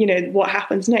 you know, what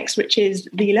happens next, which is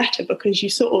the letter, because you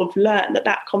sort of learn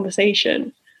that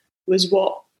conversation was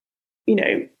what, you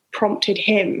know, prompted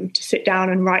him to sit down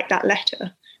and write that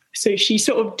letter. So she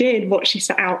sort of did what she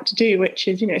set out to do, which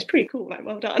is, you know, it's pretty cool. Like,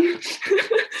 well done.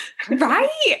 Right?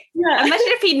 Yeah. Imagine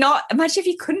if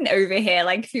he couldn't overhear,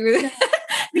 like if he was...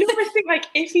 You know, I think like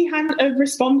if he hadn't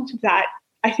responded to that,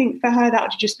 I think for her that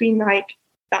would have just been like,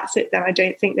 that's it then. I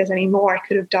don't think there's any more I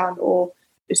could have done, or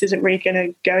this isn't really going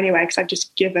to go anywhere because I've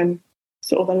just given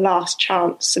sort of a last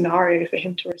chance scenario for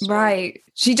him to respond. Right.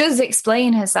 She does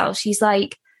explain herself. She's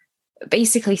like,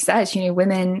 basically says, you know,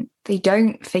 women, they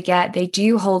don't forget, they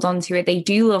do hold on to it, they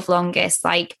do love longest.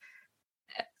 Like,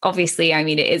 obviously, I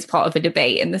mean, it is part of a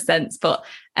debate in the sense, but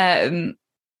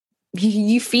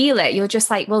you feel it. You're just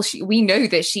like, well, we know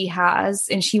that she has,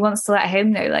 and she wants to let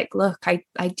him know, like, look, I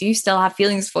do still have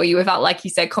feelings for you, without, like you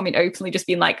said, coming openly, just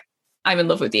being like, I'm in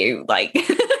love with you. Like,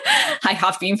 I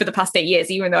have been for the past 8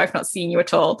 years, even though I've not seen you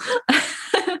at all.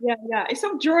 Yeah. It's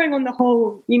sort of drawing on the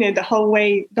whole,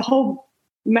 the whole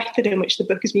method in which the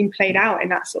book has been played out,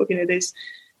 and that sort of, there's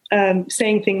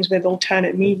saying things with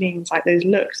alternate meanings, like those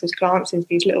looks, those glances,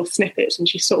 these little snippets, and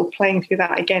she's sort of playing through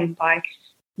that again by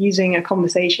using a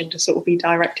conversation to sort of be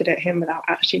directed at him without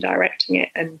actually directing it.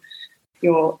 And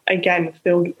you're, again,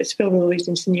 it's filled with all these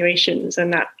insinuations,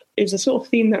 and that is a sort of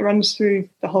theme that runs through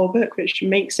the whole book, which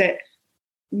makes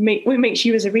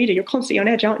you as a reader, you're constantly on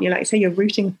edge, aren't you? Like you say, you're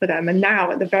rooting for them. And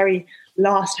now at the very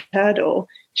last hurdle,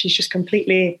 she's just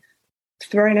completely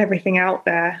throwing everything out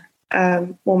there.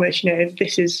 Almost,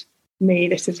 this is me,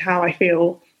 this is how I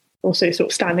feel. Also sort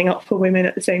of standing up for women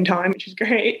at the same time, which is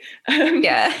great.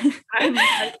 Yeah.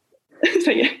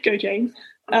 So yeah, go James.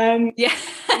 Yeah.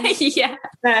 Yeah.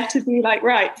 There to be like,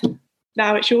 right,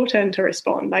 now it's your turn to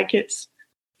respond. Like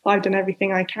I've done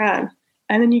everything I can.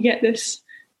 And then you get this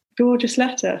gorgeous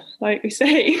letter, like we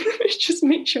say, which just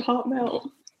makes your heart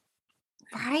melt.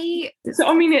 Right. So,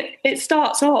 I mean, it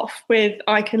starts off with,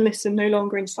 I can listen no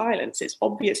longer in silence. It's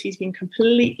obvious he's been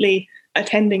completely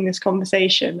attending this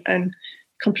conversation and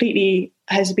completely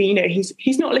has been,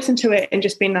 he's not listened to it and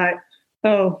just been like,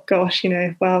 oh gosh,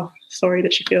 well, sorry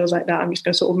that she feels like that, I'm just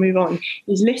going to sort of move on.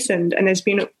 He's listened, and there's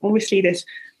been obviously this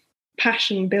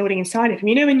passion building inside of him.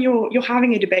 When you're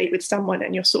having a debate with someone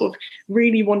and you're sort of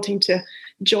really wanting to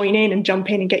join in and jump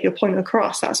in and get your point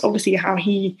across, that's obviously how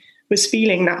he was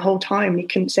feeling that whole time. He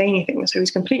couldn't say anything, so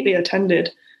he's completely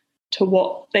attended to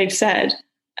what they've said.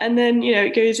 And then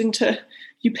it goes into,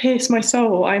 you pierce my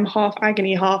soul, I'm half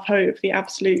agony, half hope, the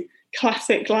absolute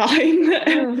classic line.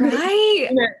 Right.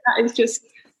 That is just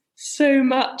so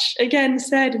much, again,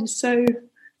 said in so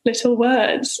little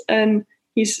words, and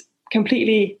he's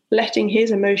completely letting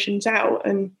his emotions out.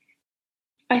 And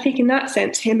I think in that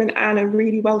sense, him and Anne are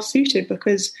really well suited,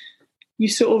 because you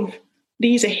sort of,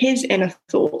 these are his inner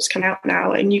thoughts come out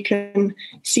now, and you can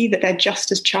see that they're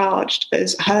just as charged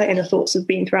as her inner thoughts have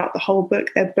been throughout the whole book.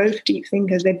 They're both deep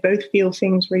thinkers. They both feel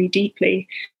things really deeply.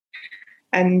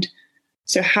 And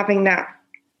so having that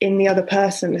in the other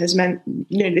person has meant,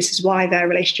 this is why their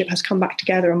relationship has come back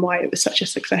together and why it was such a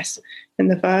success in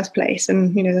the first place.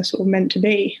 And, they're sort of meant to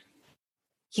be.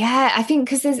 Yeah, I think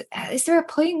because is there a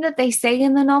point that they say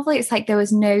in the novel, it's like there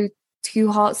was no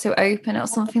two hearts so open or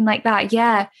something like that?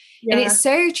 Yeah. And it's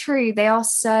so true. They are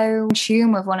so in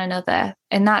tune with one another.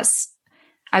 And that's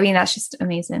just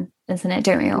amazing, isn't it?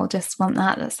 Don't we all just want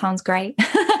that? That sounds great.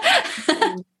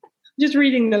 Just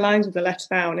reading the lines of the letter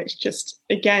down, it's just,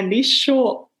 again, these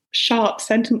short, sharp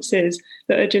sentences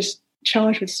that are just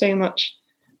charged with so much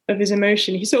of his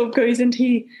emotion. He sort of goes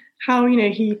into how,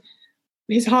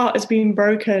 his heart has been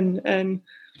broken, and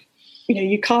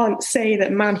you can't say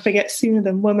that man forgets sooner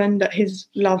than woman, that his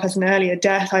love has an earlier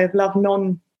death. I have loved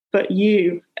none but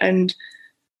you. And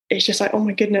it's just like, oh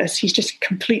my goodness, he's just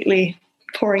completely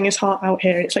pouring his heart out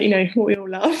here. It's like, what we all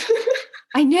love.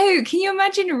 I know. Can you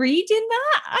imagine reading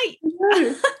that? I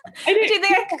don't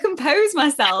think I could compose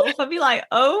myself. I'd be like,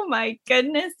 oh my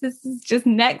goodness, this is just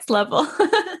next level.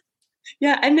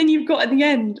 Yeah, and then you've got at the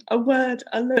end, a word,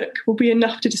 a look will be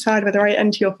enough to decide whether I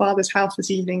enter your father's house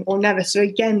this evening or never. So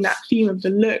again, that theme of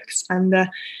the looks and the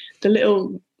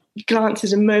little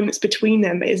glances and moments between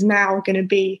them is now going to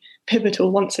be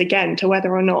pivotal once again to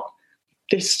whether or not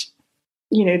this,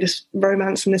 this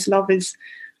romance and this love is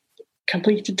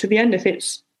completed to the end, if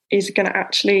it's going to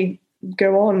actually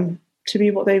go on to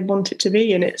be what they want it to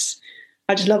be. And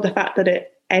I just love the fact that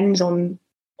it ends on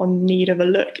need of a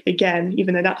look again,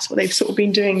 even though that's what they've sort of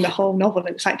been doing the whole novel.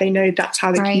 And it's like they know that's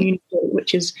how they communicate,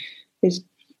 which is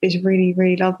really,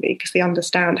 really lovely, because they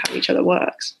understand how each other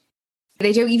works.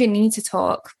 They don't even need to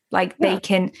talk. Like they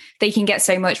can get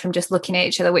so much from just looking at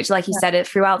each other, which, like you said,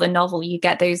 throughout the novel, you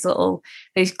get those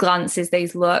glances,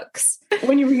 those looks.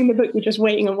 When you're reading the book, you're just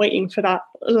waiting for that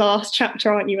last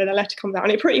chapter, aren't you, where the letter comes out?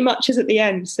 And it pretty much is at the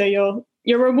end. So you're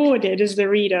rewarded as the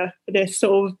reader for this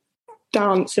sort of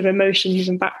dance of emotions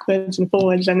and backwards and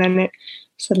forwards, and then it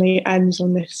suddenly ends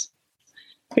on this,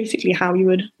 basically how you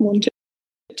would want it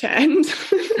to end.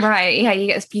 Right. Yeah, you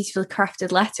get this beautifully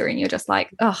crafted letter and you're just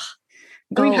like, oh,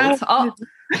 gold.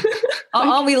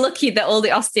 Aren't we lucky that all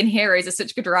the Austen heroes are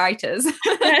such good writers?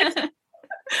 Yes.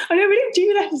 I know, we don't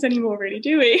do letters anymore, really,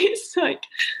 do we? It's like,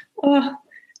 I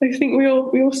think we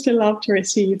all still love to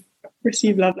receive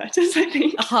love letters, I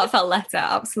think. A heartfelt letter,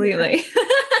 absolutely.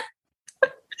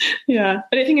 Yeah,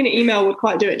 I don't think an email would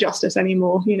quite do it justice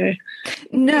anymore,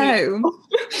 No.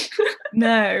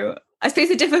 No. I suppose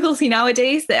the difficulty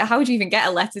nowadays that how would you even get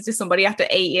a letter to somebody after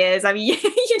 8 years? I mean,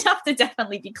 you'd have to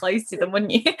definitely be close to them,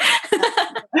 wouldn't you?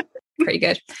 Pretty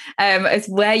good. It's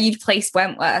where you'd place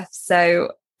Wentworth.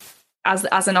 So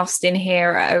as an Austen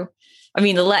hero, I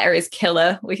mean, the letter is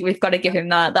killer. We've got to give him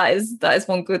that. That is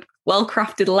one good,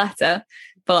 well-crafted letter.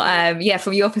 But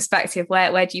from your perspective,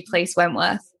 where do you place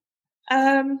Wentworth?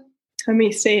 Let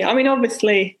me see. I mean,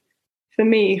 obviously, for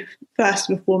me, first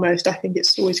and foremost, I think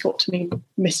it's always got to be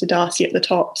Mr. Darcy at the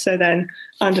top. So then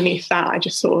underneath that, I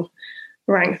just sort of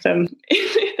rank them.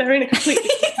 They're in a completely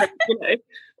different,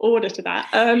 order to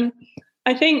that.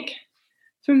 I think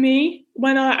for me,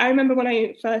 when I remember when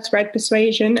I first read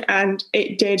Persuasion, and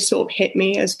it did sort of hit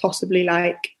me as possibly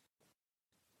like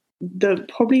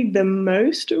probably the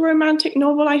most romantic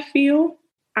novel I feel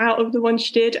out of the ones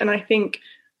she did. And I think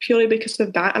purely because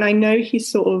of that, and I know he's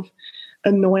sort of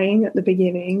annoying at the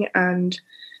beginning, and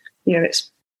he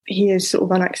is sort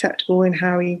of unacceptable in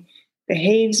how he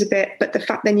behaves a bit, but the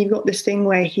fact then you've got this thing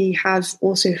where he has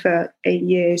also for 8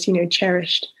 years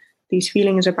cherished these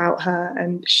feelings about her,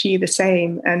 and she the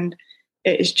same, and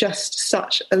it is just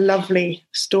such a lovely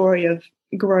story of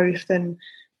growth and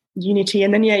unity.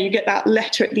 And then you get that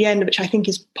letter at the end, which I think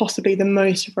is possibly the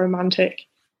most romantic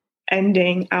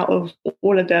ending out of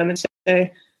all of them. And so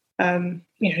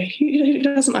who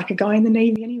doesn't like a guy in the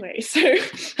Navy anyway? So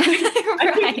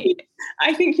right.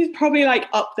 I think he's probably like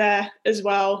up there as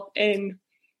well. And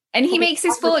he makes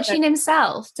his fortune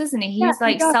himself, doesn't he? He's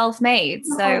self-made.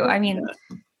 So I mean,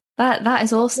 that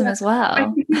is awesome as well.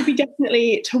 I think he'd be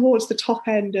definitely towards the top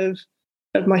end of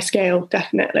my scale,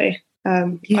 definitely.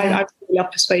 I really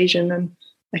love Persuasion, and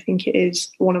I think it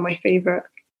is one of my favourite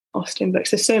Austen books.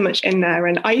 There's so much in there,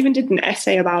 and I even did an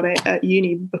essay about it at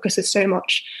uni because there's so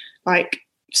much like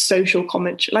social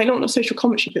commentary, like not social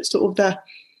commentary, but sort of the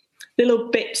little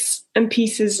bits and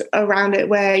pieces around it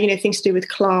where things to do with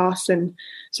class and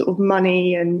sort of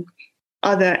money and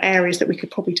other areas that we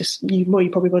could probably you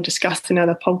probably will discuss in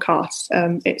other podcasts.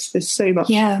 There's so much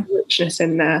richness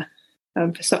in there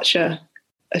for such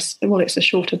it's a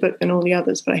shorter book than all the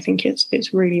others, but I think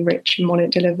it's really rich in what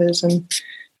it delivers. And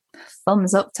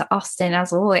thumbs up to Austen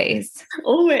as always.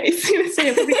 Always,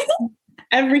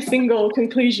 every single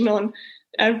conclusion on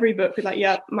every book is like,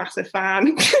 yeah, massive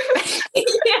fan.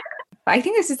 Yeah. I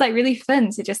think this is like really fun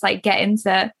to just like get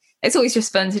into. It's always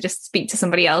just fun to just speak to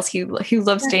somebody else who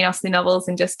loves Jane Austen novels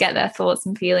and just get their thoughts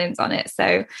and feelings on it.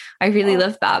 So I really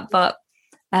love that. But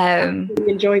I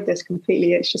really enjoyed this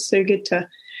completely. It's just so good to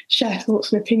share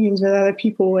thoughts and opinions with other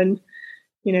people, and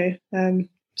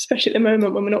especially at the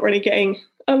moment when we're not really getting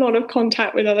a lot of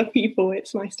contact with other people,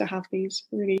 it's nice to have these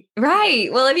really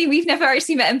right. Well, I mean, we've never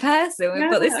actually met in person.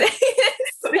 We've got this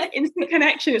instant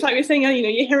connection. It's like we're saying,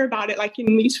 you hear about it like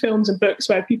in these films and books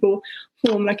where people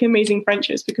form like amazing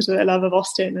friendships because of their love of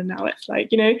Austen, and now it's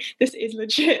like this is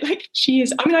legit. Like she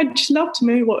is. I mean, I'd just love to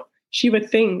know what she would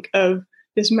think of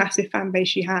this massive fan base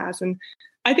she has, and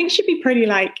I think she'd be pretty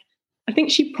like. I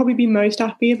think she'd probably be most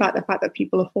happy about the fact that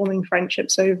people are forming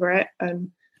friendships over it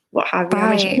and what have you. Right. I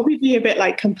mean, she'd probably be a bit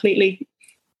like completely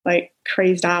like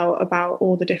crazed out about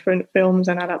all the different films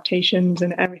and adaptations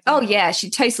and everything. Oh yeah,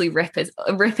 she'd totally rip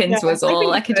into us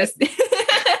all. I could just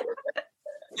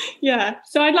yeah.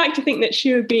 So I'd like to think that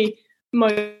she would be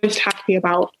most happy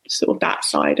about sort of that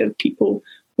side of people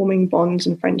forming bonds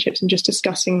and friendships and just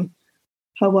discussing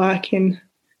her work in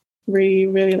really,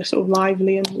 really sort of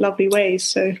lively and lovely ways.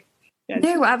 So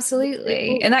no,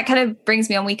 absolutely. And that kind of brings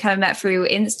me on, we kind of met through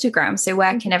Instagram. So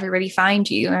where can everybody find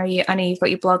you? I know you've got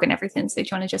your blog and everything. So do you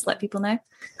want to just let people know?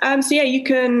 You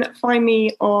can find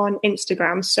me on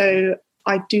Instagram. So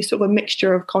I do sort of a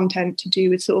mixture of content to do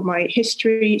with sort of my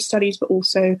history studies, but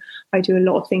also I do a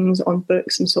lot of things on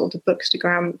books and sort of the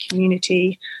Bookstagram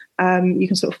community. You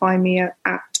can sort of find me at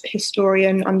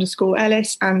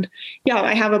historian_Ellis. And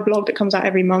I have a blog that comes out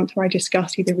every month where I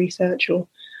discuss either research or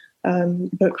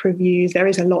book reviews. There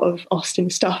is a lot of Austen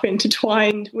stuff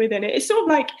intertwined within it. It's sort of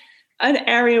like an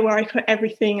area where I put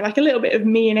everything, like a little bit of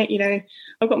me in it.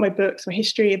 I've got my books, my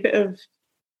history, a bit of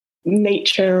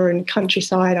nature and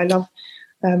countryside. I love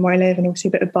where I live, and obviously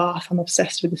a bit of Bath. I'm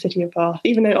obsessed with the city of Bath,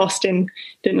 even though Austen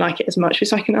didn't like it as much,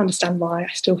 which I can understand why.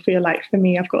 I still feel like for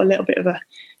me, I've got a little bit of a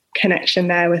connection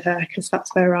there with her because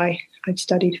that's where I've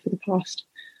studied for the past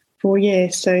 4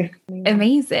 years. So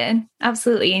amazing.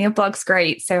 Absolutely. And your blog's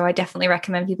great. So I definitely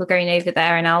recommend people going over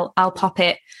there, and I'll pop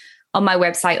it on my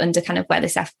website under kind of where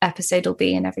this episode will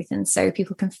be and everything. So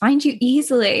people can find you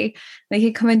easily. They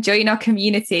can come and join our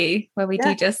community where we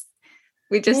do just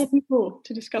people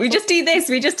to discuss. We just do this.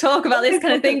 We just talk about this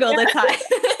kind of thing all the time.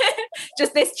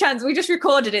 just this chance. We just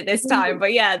recorded it this time,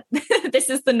 but yeah, this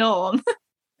is the norm.